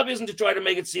 Your job isn't to try to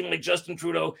make it seem like Justin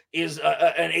Trudeau is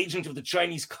an agent of the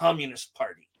Chinese Communist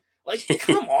Party. Like,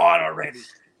 come on already.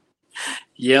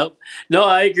 Yep. No,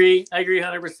 I agree. I agree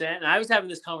 100%. And I was having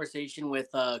this conversation with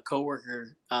a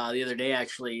coworker the other day,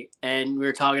 actually, and we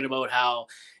were talking about how,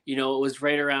 it was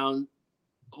right around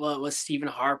it was Stephen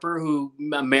Harper who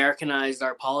Americanized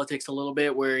our politics a little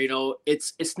bit, where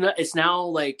it's now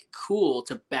like cool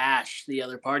to bash the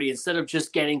other party instead of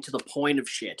just getting to the point of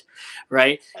shit,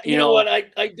 right? You know what?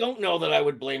 I don't know that I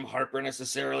would blame Harper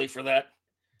necessarily for that.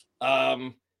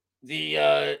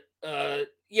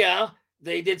 Yeah,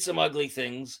 they did some ugly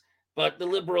things, but the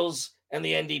Liberals and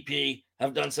the NDP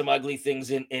have done some ugly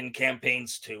things in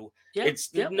campaigns too.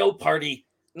 No party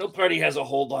has a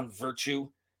hold on virtue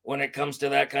when it comes to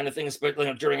that kind of thing,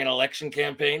 especially during an election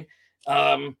campaign.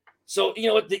 So you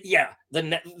know what?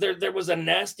 There was a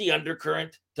nasty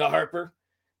undercurrent to Harper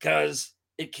because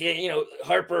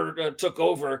Harper took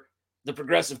over the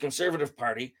Progressive Conservative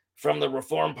Party from the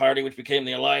Reform Party, which became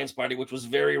the Alliance Party, which was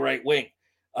very right wing.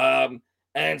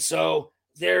 And so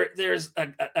there's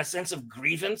a sense of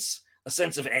grievance, a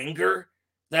sense of anger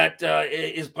that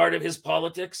is part of his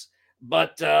politics.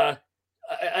 But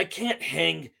I can't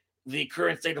hang the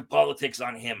current state of politics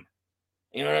on him.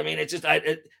 You know what I mean? It's just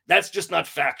that's just not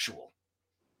factual.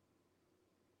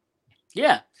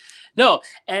 Yeah, no,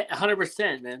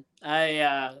 100%, man.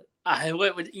 I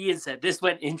went with Ian said. This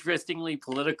went interestingly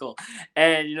political,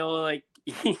 and like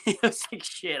he was like,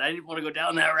 shit, I didn't want to go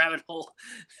down that rabbit hole,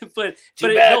 but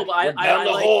I like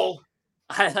hole.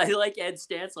 I like Ed's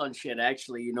stance on shit.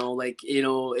 Actually,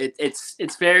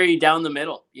 it's very down the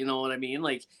middle. You know what I mean?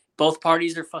 Like both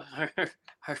parties are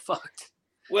fucked.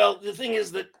 Well, the thing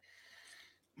is that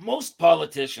most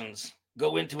politicians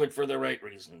go into it for the right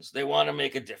reasons. They want to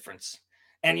make a difference.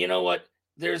 And you know what?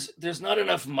 There's not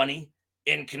enough money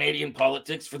in Canadian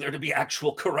politics for there to be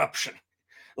actual corruption.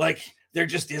 Like there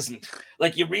just isn't.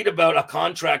 Like you read about a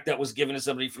contract that was given to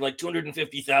somebody for like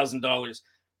 $250,000.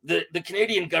 The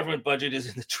Canadian government budget is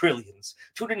in the trillions.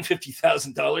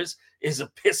 $250,000 is a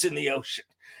piss in the ocean.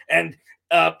 And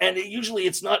usually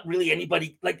it's not really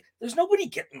anybody, like there's nobody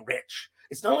getting rich.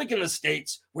 It's not like in the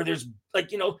States where there's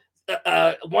like,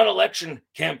 one election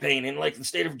campaign in like the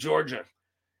state of Georgia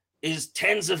is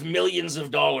tens of millions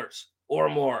of dollars or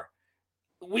more.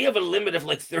 We have a limit of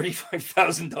like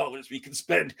 $35,000 we can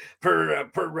spend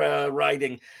per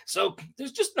riding. So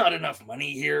there's just not enough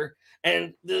money here.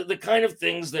 And the kind of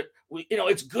things that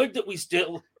it's good that we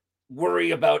still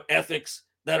worry about ethics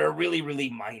that are really, really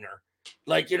minor.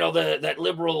 Like, that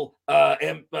liberal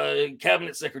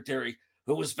cabinet secretary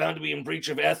who was found to be in breach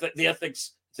of the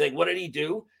ethics thing. What did he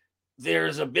do?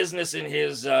 There's a business in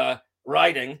his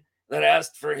riding that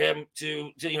asked for him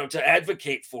to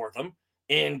advocate for them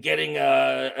in getting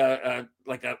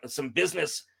some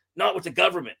business, not with the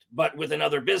government, but with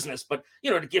another business, but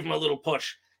to give him a little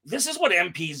push. This is what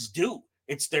MPs do.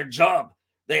 It's their job.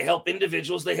 They help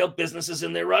individuals, they help businesses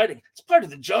in their riding. It's part of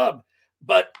the job.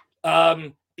 But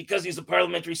because he's a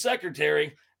parliamentary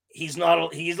secretary, he's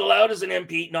allowed as an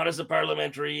MP, not as a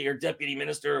parliamentary or deputy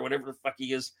minister or whatever the fuck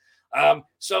he is.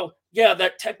 So yeah,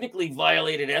 that technically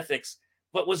violated ethics,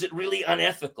 but was it really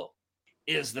unethical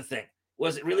is the thing.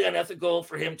 Was it really unethical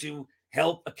for him to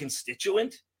help a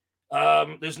constituent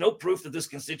There's no proof that this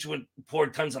constituent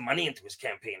poured tons of money into his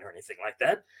campaign or anything like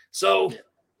that. So,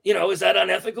 is that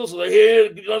unethical? So, like, hey,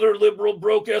 another liberal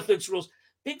broke ethics rules.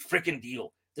 Big freaking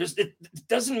deal. It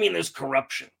doesn't mean there's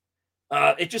corruption.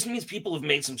 It just means people have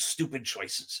made some stupid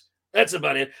choices. That's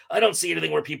about it. I don't see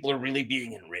anything where people are really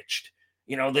being enriched.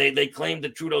 They claimed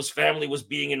that Trudeau's family was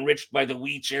being enriched by the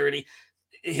We charity.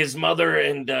 His mother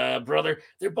and brother,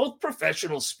 they're both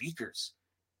professional speakers,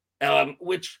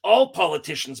 which all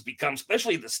politicians become,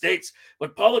 especially the States.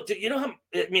 But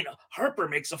Harper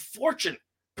makes a fortune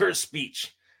per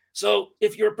speech. So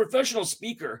if you're a professional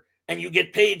speaker and you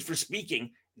get paid for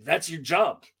speaking, that's your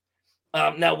job.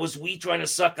 Now, was We trying to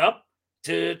suck up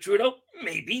to Trudeau?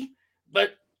 Maybe,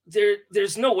 but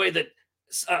there's no way that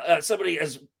somebody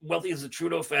as wealthy as the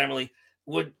Trudeau family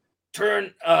would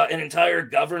turn an entire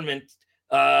government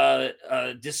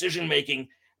decision making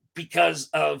because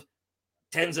of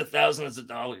tens of thousands of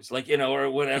dollars, or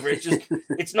whatever. It's just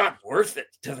it's not worth it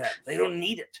to them. They don't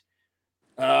need it.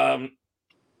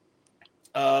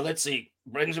 Let's see.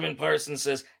 Benjamin Parsons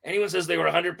says, anyone says they were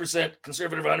 100%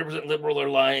 conservative, 100% liberal, are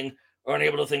lying or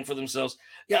unable to think for themselves.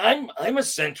 Yeah, I'm a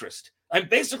centrist. I'm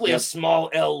basically a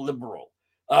small L liberal,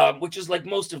 which is like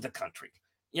most of the country.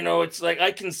 It's like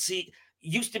I can see.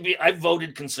 Used to be, I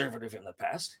voted conservative in the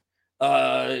past,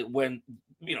 when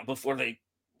before they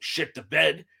shit the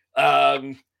bed.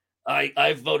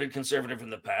 I've voted conservative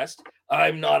in the past. I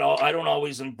don't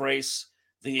always embrace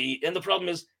and the problem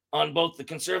is on both the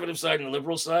conservative side and the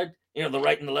liberal side, the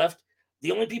right and the left,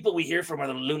 the only people we hear from are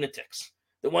the lunatics,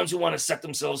 the ones who want to set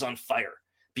themselves on fire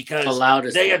because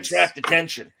they attract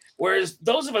attention. Whereas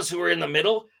those of us who are in the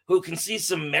middle, who can see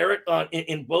some merit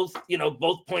in both,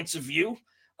 both points of view,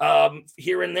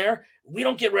 here and there, we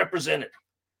don't get represented.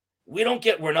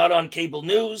 We're not on cable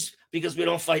news because we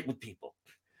don't fight with people.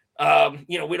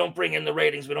 We don't bring in the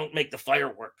ratings. We don't make the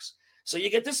fireworks. So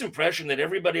you get this impression that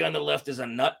everybody on the left is a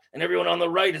nut and everyone on the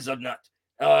right is a nut.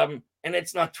 And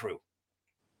it's not true.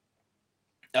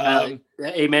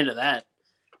 Amen to that.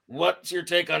 What's your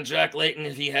take on Jack Layton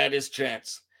if he had his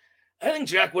chance? I think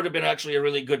Jack would have been actually a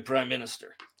really good prime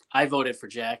minister. I voted for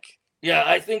Jack. Yeah,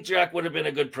 I think Jack would have been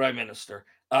a good prime minister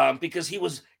because he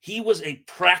was a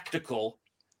practical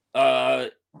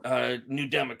New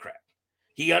Democrat.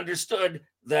 He understood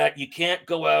that you can't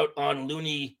go out on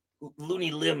loony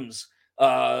limbs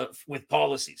with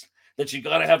policies, that you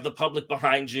got to have the public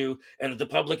behind you, and that the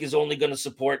public is only going to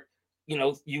support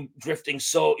you drifting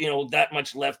that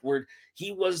much leftward.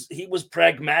 He was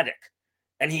pragmatic,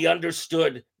 and he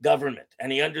understood government,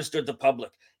 and he understood the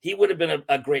public. He would have been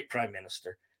a great prime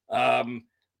minister.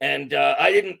 And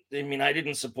I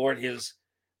didn't support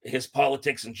his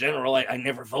politics in general. I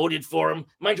never voted for him.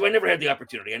 Mind you, I never had the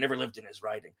opportunity. I never lived in his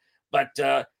riding. But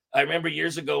I remember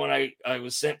years ago when I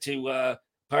was sent to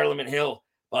Parliament Hill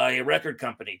by a record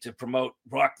company to promote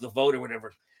Rock the Vote or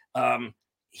whatever.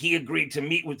 He agreed to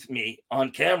meet with me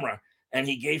on camera, and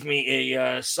he gave me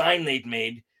a sign they'd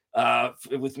made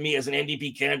with me as an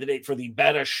NDP candidate for the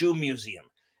Bata Shoe Museum.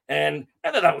 And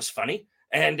I thought that was funny.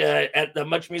 And at the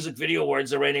Much Music Video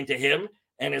Awards, I ran into him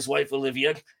and his wife,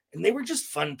 Olivia, and they were just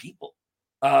fun people.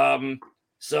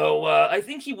 So I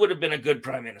think he would have been a good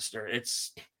prime minister.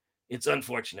 It's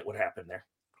unfortunate what happened there.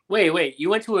 Wait, you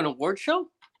went to an award show?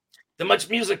 The Much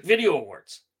Music Video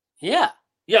Awards. Yeah.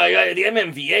 Yeah, the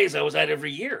MMVAs I was at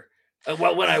every year.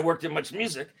 When I worked at Much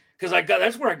Music, because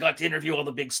that's where I got to interview all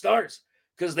the big stars,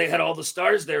 because they had all the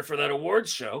stars there for that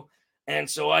awards show, and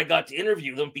so I got to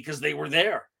interview them because they were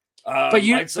there. But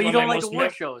you don't like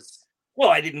award shows. Well,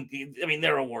 I didn't. I mean,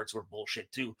 their awards were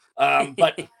bullshit too.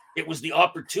 But it was the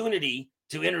opportunity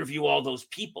to interview all those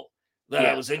people that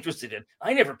I was interested in.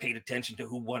 I never paid attention to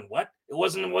who won what. It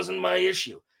wasn't my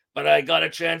issue. But I got a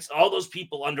chance. All those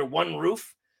people under one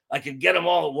roof, I could get them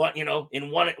all in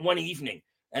one evening,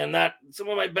 and that some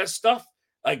of my best stuff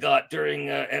I got during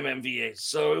MMVAs.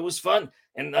 So it was fun.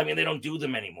 And I mean, they don't do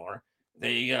them anymore.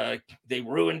 They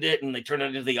ruined it, and they turned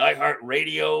it into the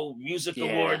iHeartRadio Music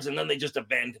Awards, and then they just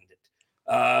abandoned it.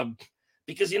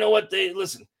 Because you know what?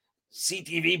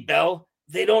 CTV, Bell,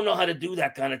 they don't know how to do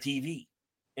that kind of TV.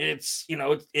 It's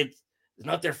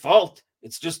not their fault.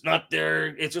 It's just not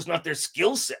their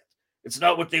skill set. It's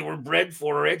not what they were bred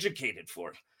for or educated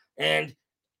for. And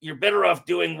you're better off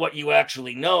doing what you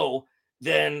actually know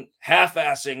than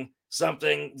half-assing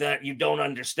something that you don't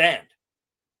understand.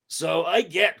 So I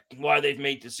get why they've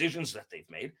made decisions that they've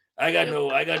made. I got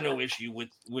no issue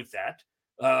with that.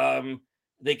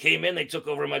 They came in, they took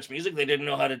over Much Music. They didn't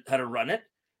know how to run it.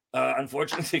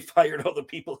 Unfortunately, they fired all the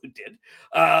people who did.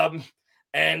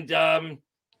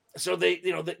 So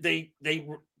they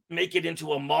make it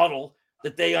into a model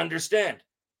that they understand.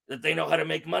 that they know how to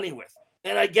make money with.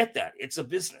 And I get that. It's a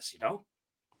business, you know?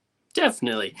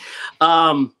 Definitely.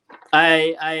 I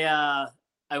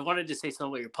wanted to say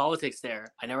something about your politics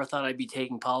there. I never thought I'd be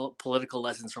taking political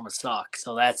lessons from a sock.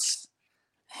 So that's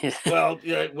Well,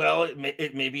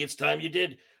 maybe it's time you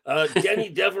did. Denny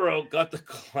Devereaux got the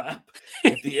clap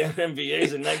at the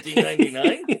MMVAs in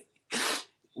 1999.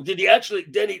 Did he actually,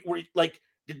 Denny?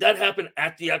 Did that happen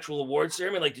at the actual award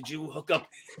ceremony? Like, did you hook up,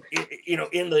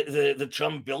 in the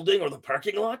Chum building or the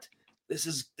parking lot? This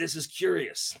is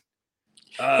curious.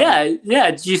 Yeah.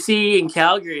 Did you see in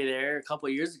Calgary there a couple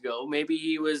of years ago? Maybe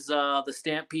he was the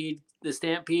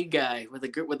Stampede guy with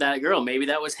that girl. Maybe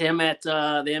that was him at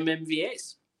the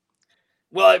MMVAs.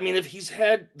 Well, I mean, if he's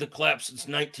had the clap since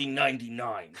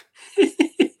 1999,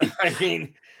 I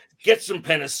mean, get some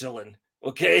penicillin,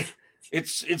 okay?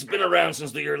 It's been around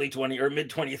since the early 20th or mid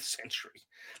 20th century.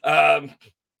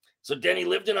 So Denny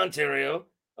lived in Ontario.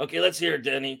 Okay, let's hear it,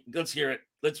 Denny. Let's hear it.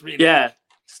 Let's read it. Yeah,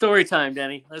 story time,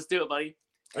 Denny. Let's do it, buddy.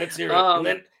 Let's hear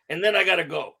it. And then I gotta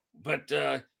go. But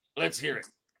let's hear it.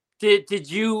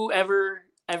 Did you ever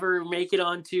make it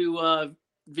onto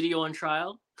Video on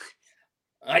Trial?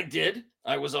 I did.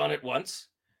 I was on it once.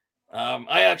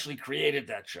 I actually created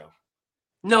that show.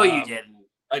 No, you didn't.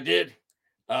 I did.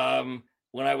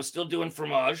 When I was still doing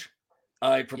Fromage,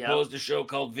 I proposed a show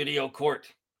called Video Court.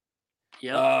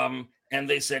 Yeah. And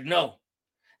they said no.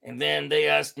 And then they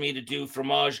asked me to do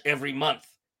Fromage every month.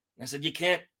 I said, you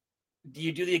can't. Do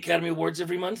you do the Academy Awards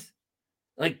every month?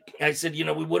 Like I said, we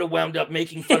would have wound up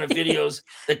making fun of videos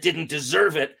that didn't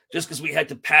deserve it just because we had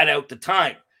to pad out the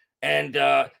time. And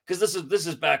because this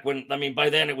is back when, I mean, by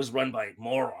then it was run by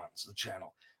morons, the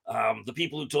channel. The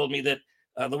people who told me that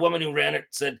the woman who ran it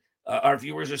said, our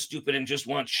viewers are stupid and just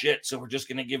want shit, so we're just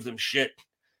going to give them shit.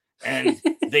 And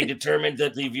they determined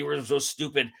that the viewers were so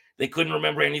stupid, they couldn't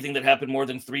remember anything that happened more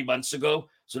than 3 months ago.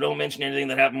 So don't mention anything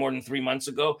that happened more than 3 months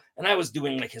ago. And I was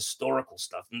doing like historical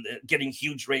stuff and getting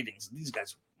huge ratings. These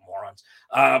guys are morons.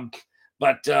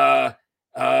 But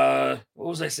what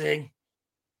was I saying?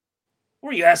 What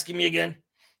were you asking me again?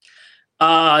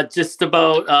 Just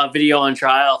about Video on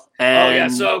Trial.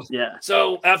 And,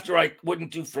 So after I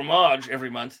wouldn't do Fromage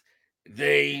every month,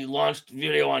 they launched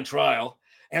Video on Trial.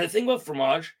 And the thing about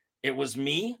Fromage, it was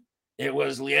me, it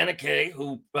was Leanna Kay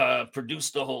who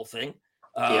produced the whole thing.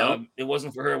 It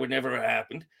wasn't for her, it would never have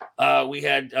happened. We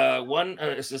had one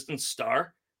assistant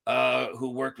star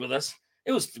who worked with us.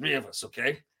 It was 3 of us,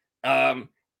 okay?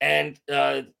 And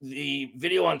the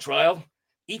Video on Trial,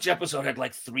 each episode had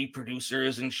like 3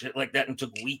 producers and shit like that and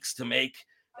took weeks to make.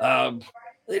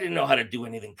 They didn't know how to do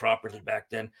anything properly back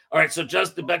then. All right, so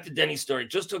just back to Denny's story.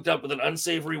 Just hooked up with an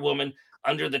unsavory woman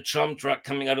under the Chum truck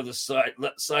coming out of the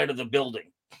side of the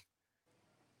building.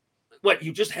 What,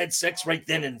 you just had sex right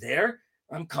then and there?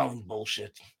 I'm calling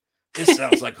bullshit. This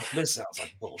sounds like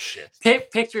bullshit.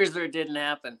 Pictures there didn't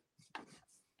happen.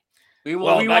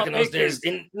 Back in those days,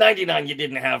 in '99, you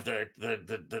didn't have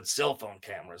the cell phone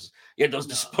cameras. You had those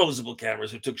disposable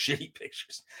cameras who took shitty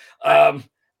pictures.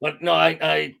 But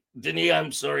no, Denis,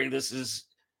 I'm sorry. This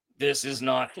is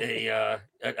not a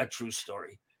true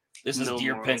story. This is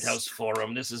Dear morals. Penthouse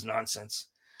Forum. This is nonsense.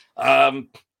 All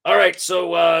right,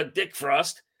 so Dick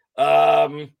Frost,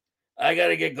 I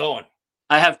gotta get going.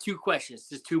 I have 2 questions.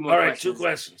 Just 2 more. All right, questions. 2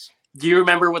 questions. Do you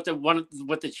remember what the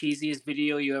cheesiest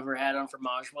video you ever had on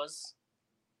Fromage was?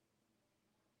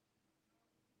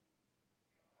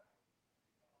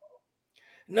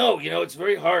 No, it's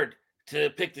very hard to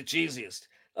pick the cheesiest.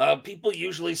 People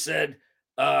usually said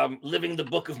Living the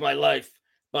Book of My Life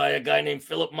by a guy named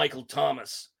Philip Michael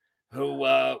Thomas, who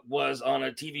was on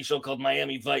a TV show called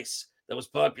Miami Vice that was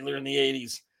popular in the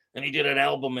 80s. And he did an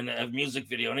album and a music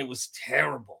video, and it was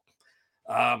terrible.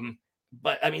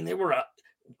 But I mean, there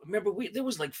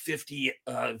was like 50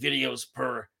 videos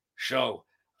per show.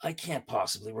 I can't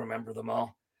possibly remember them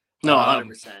all. No,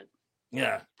 100%.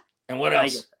 Yeah. And what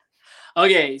else?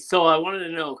 Okay, so I wanted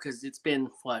to know, because it's been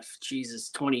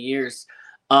 20 years.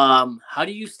 How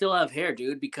do you still have hair,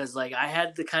 dude? Because like I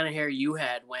had the kind of hair you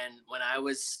had when I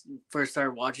was first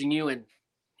started watching you, and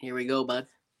here we go, bud.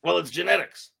 Well, it's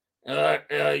genetics.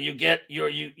 You get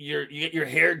your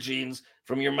hair genes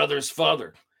from your mother's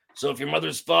father. So if your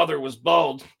mother's father was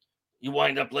bald, you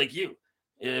wind up like you.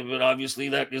 But obviously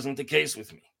that isn't the case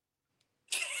with me.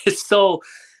 So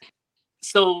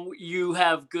you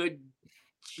have good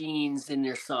genes in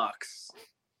your socks.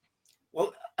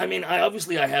 Well, I mean, I have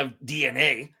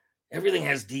DNA. Everything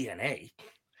has DNA.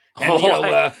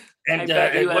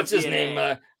 And what's his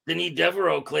name? Denis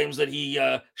Devereaux claims that he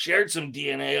shared some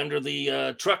DNA under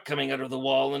the truck coming out of the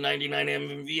wall in 99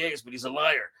 MMVAs, but he's a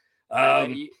liar.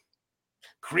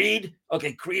 Creed.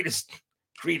 Okay, Creed is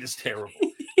terrible.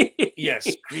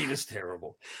 Yes, Creed is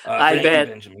terrible. I Thank bet.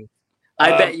 you, Benjamin.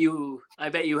 I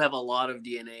bet you have a lot of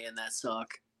DNA in that sock.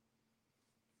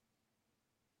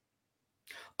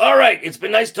 All right, it's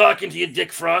been nice talking to you,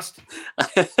 Dick Frost.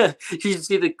 You should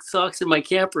see the socks in my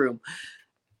camp room.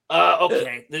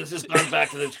 Okay, this has gone back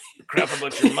to the crap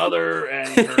about your mother and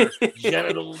her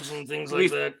genitals and things like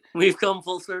that. We've come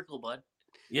full circle, bud.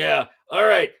 Yeah. All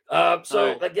right.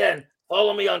 Again,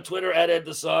 follow me on Twitter at Ed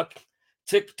the Sock,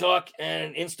 TikTok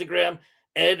and Instagram,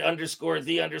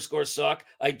 Ed_the_sock.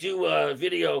 I do a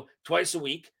video twice a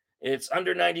week. It's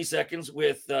under 90 seconds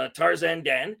with Tarzan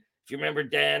Dan. If you remember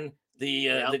Dan,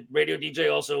 the radio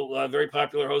DJ, also a very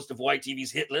popular host of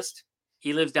YTV's Hit List.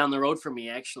 He lives down the road from me,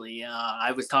 actually.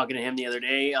 I was talking to him the other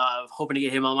day, hoping to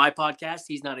get him on my podcast.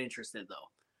 He's not interested, though.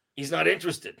 He's not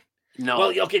interested. No.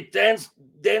 Well, okay, Dan's.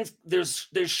 There's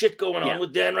shit going on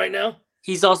with Dan right now.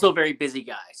 He's also a very busy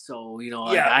guy, so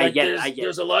I get it.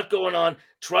 There's a lot going on.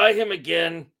 Try him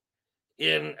again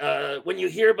in when you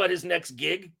hear about his next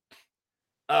gig,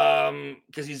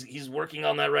 because he's working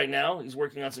on that right now. He's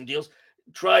working on some deals.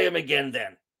 Try him again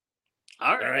then.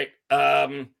 All right.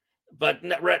 But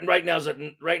right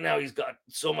now he's got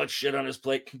so much shit on his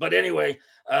plate. But anyway,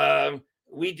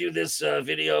 we do this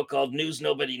video called News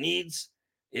Nobody Needs.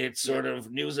 It's sort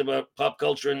of news about pop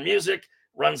culture and music.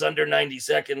 Runs under 90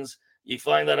 seconds. You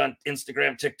find that on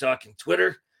Instagram, TikTok, and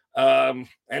Twitter, and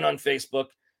on Facebook.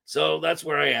 So that's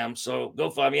where I am. So go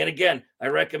find me. And again, I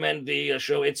recommend the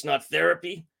show It's Not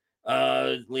Therapy,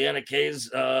 Leanna Kay's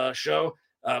show.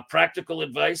 Practical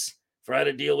advice for how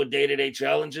to deal with day-to-day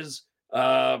challenges.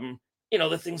 The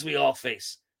things we all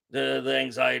face, the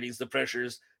anxieties, the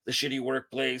pressures, the shitty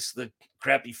workplace, the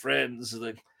crappy friends,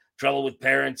 the trouble with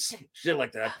parents, shit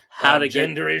like that. How to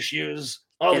gender issues,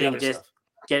 all the other stuff.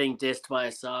 Getting dissed by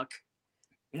a sock.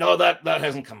 No, that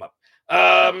hasn't come up.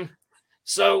 All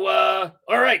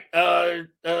right.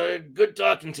 Good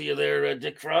talking to you there,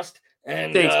 Dick Frost.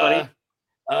 And thanks, buddy.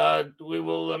 We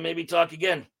will maybe talk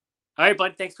again. All right,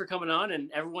 bud. Thanks for coming on, and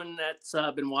everyone that's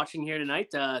been watching here tonight.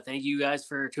 Thank you guys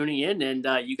for tuning in, and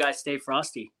you guys stay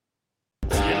frosty.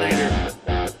 See you later.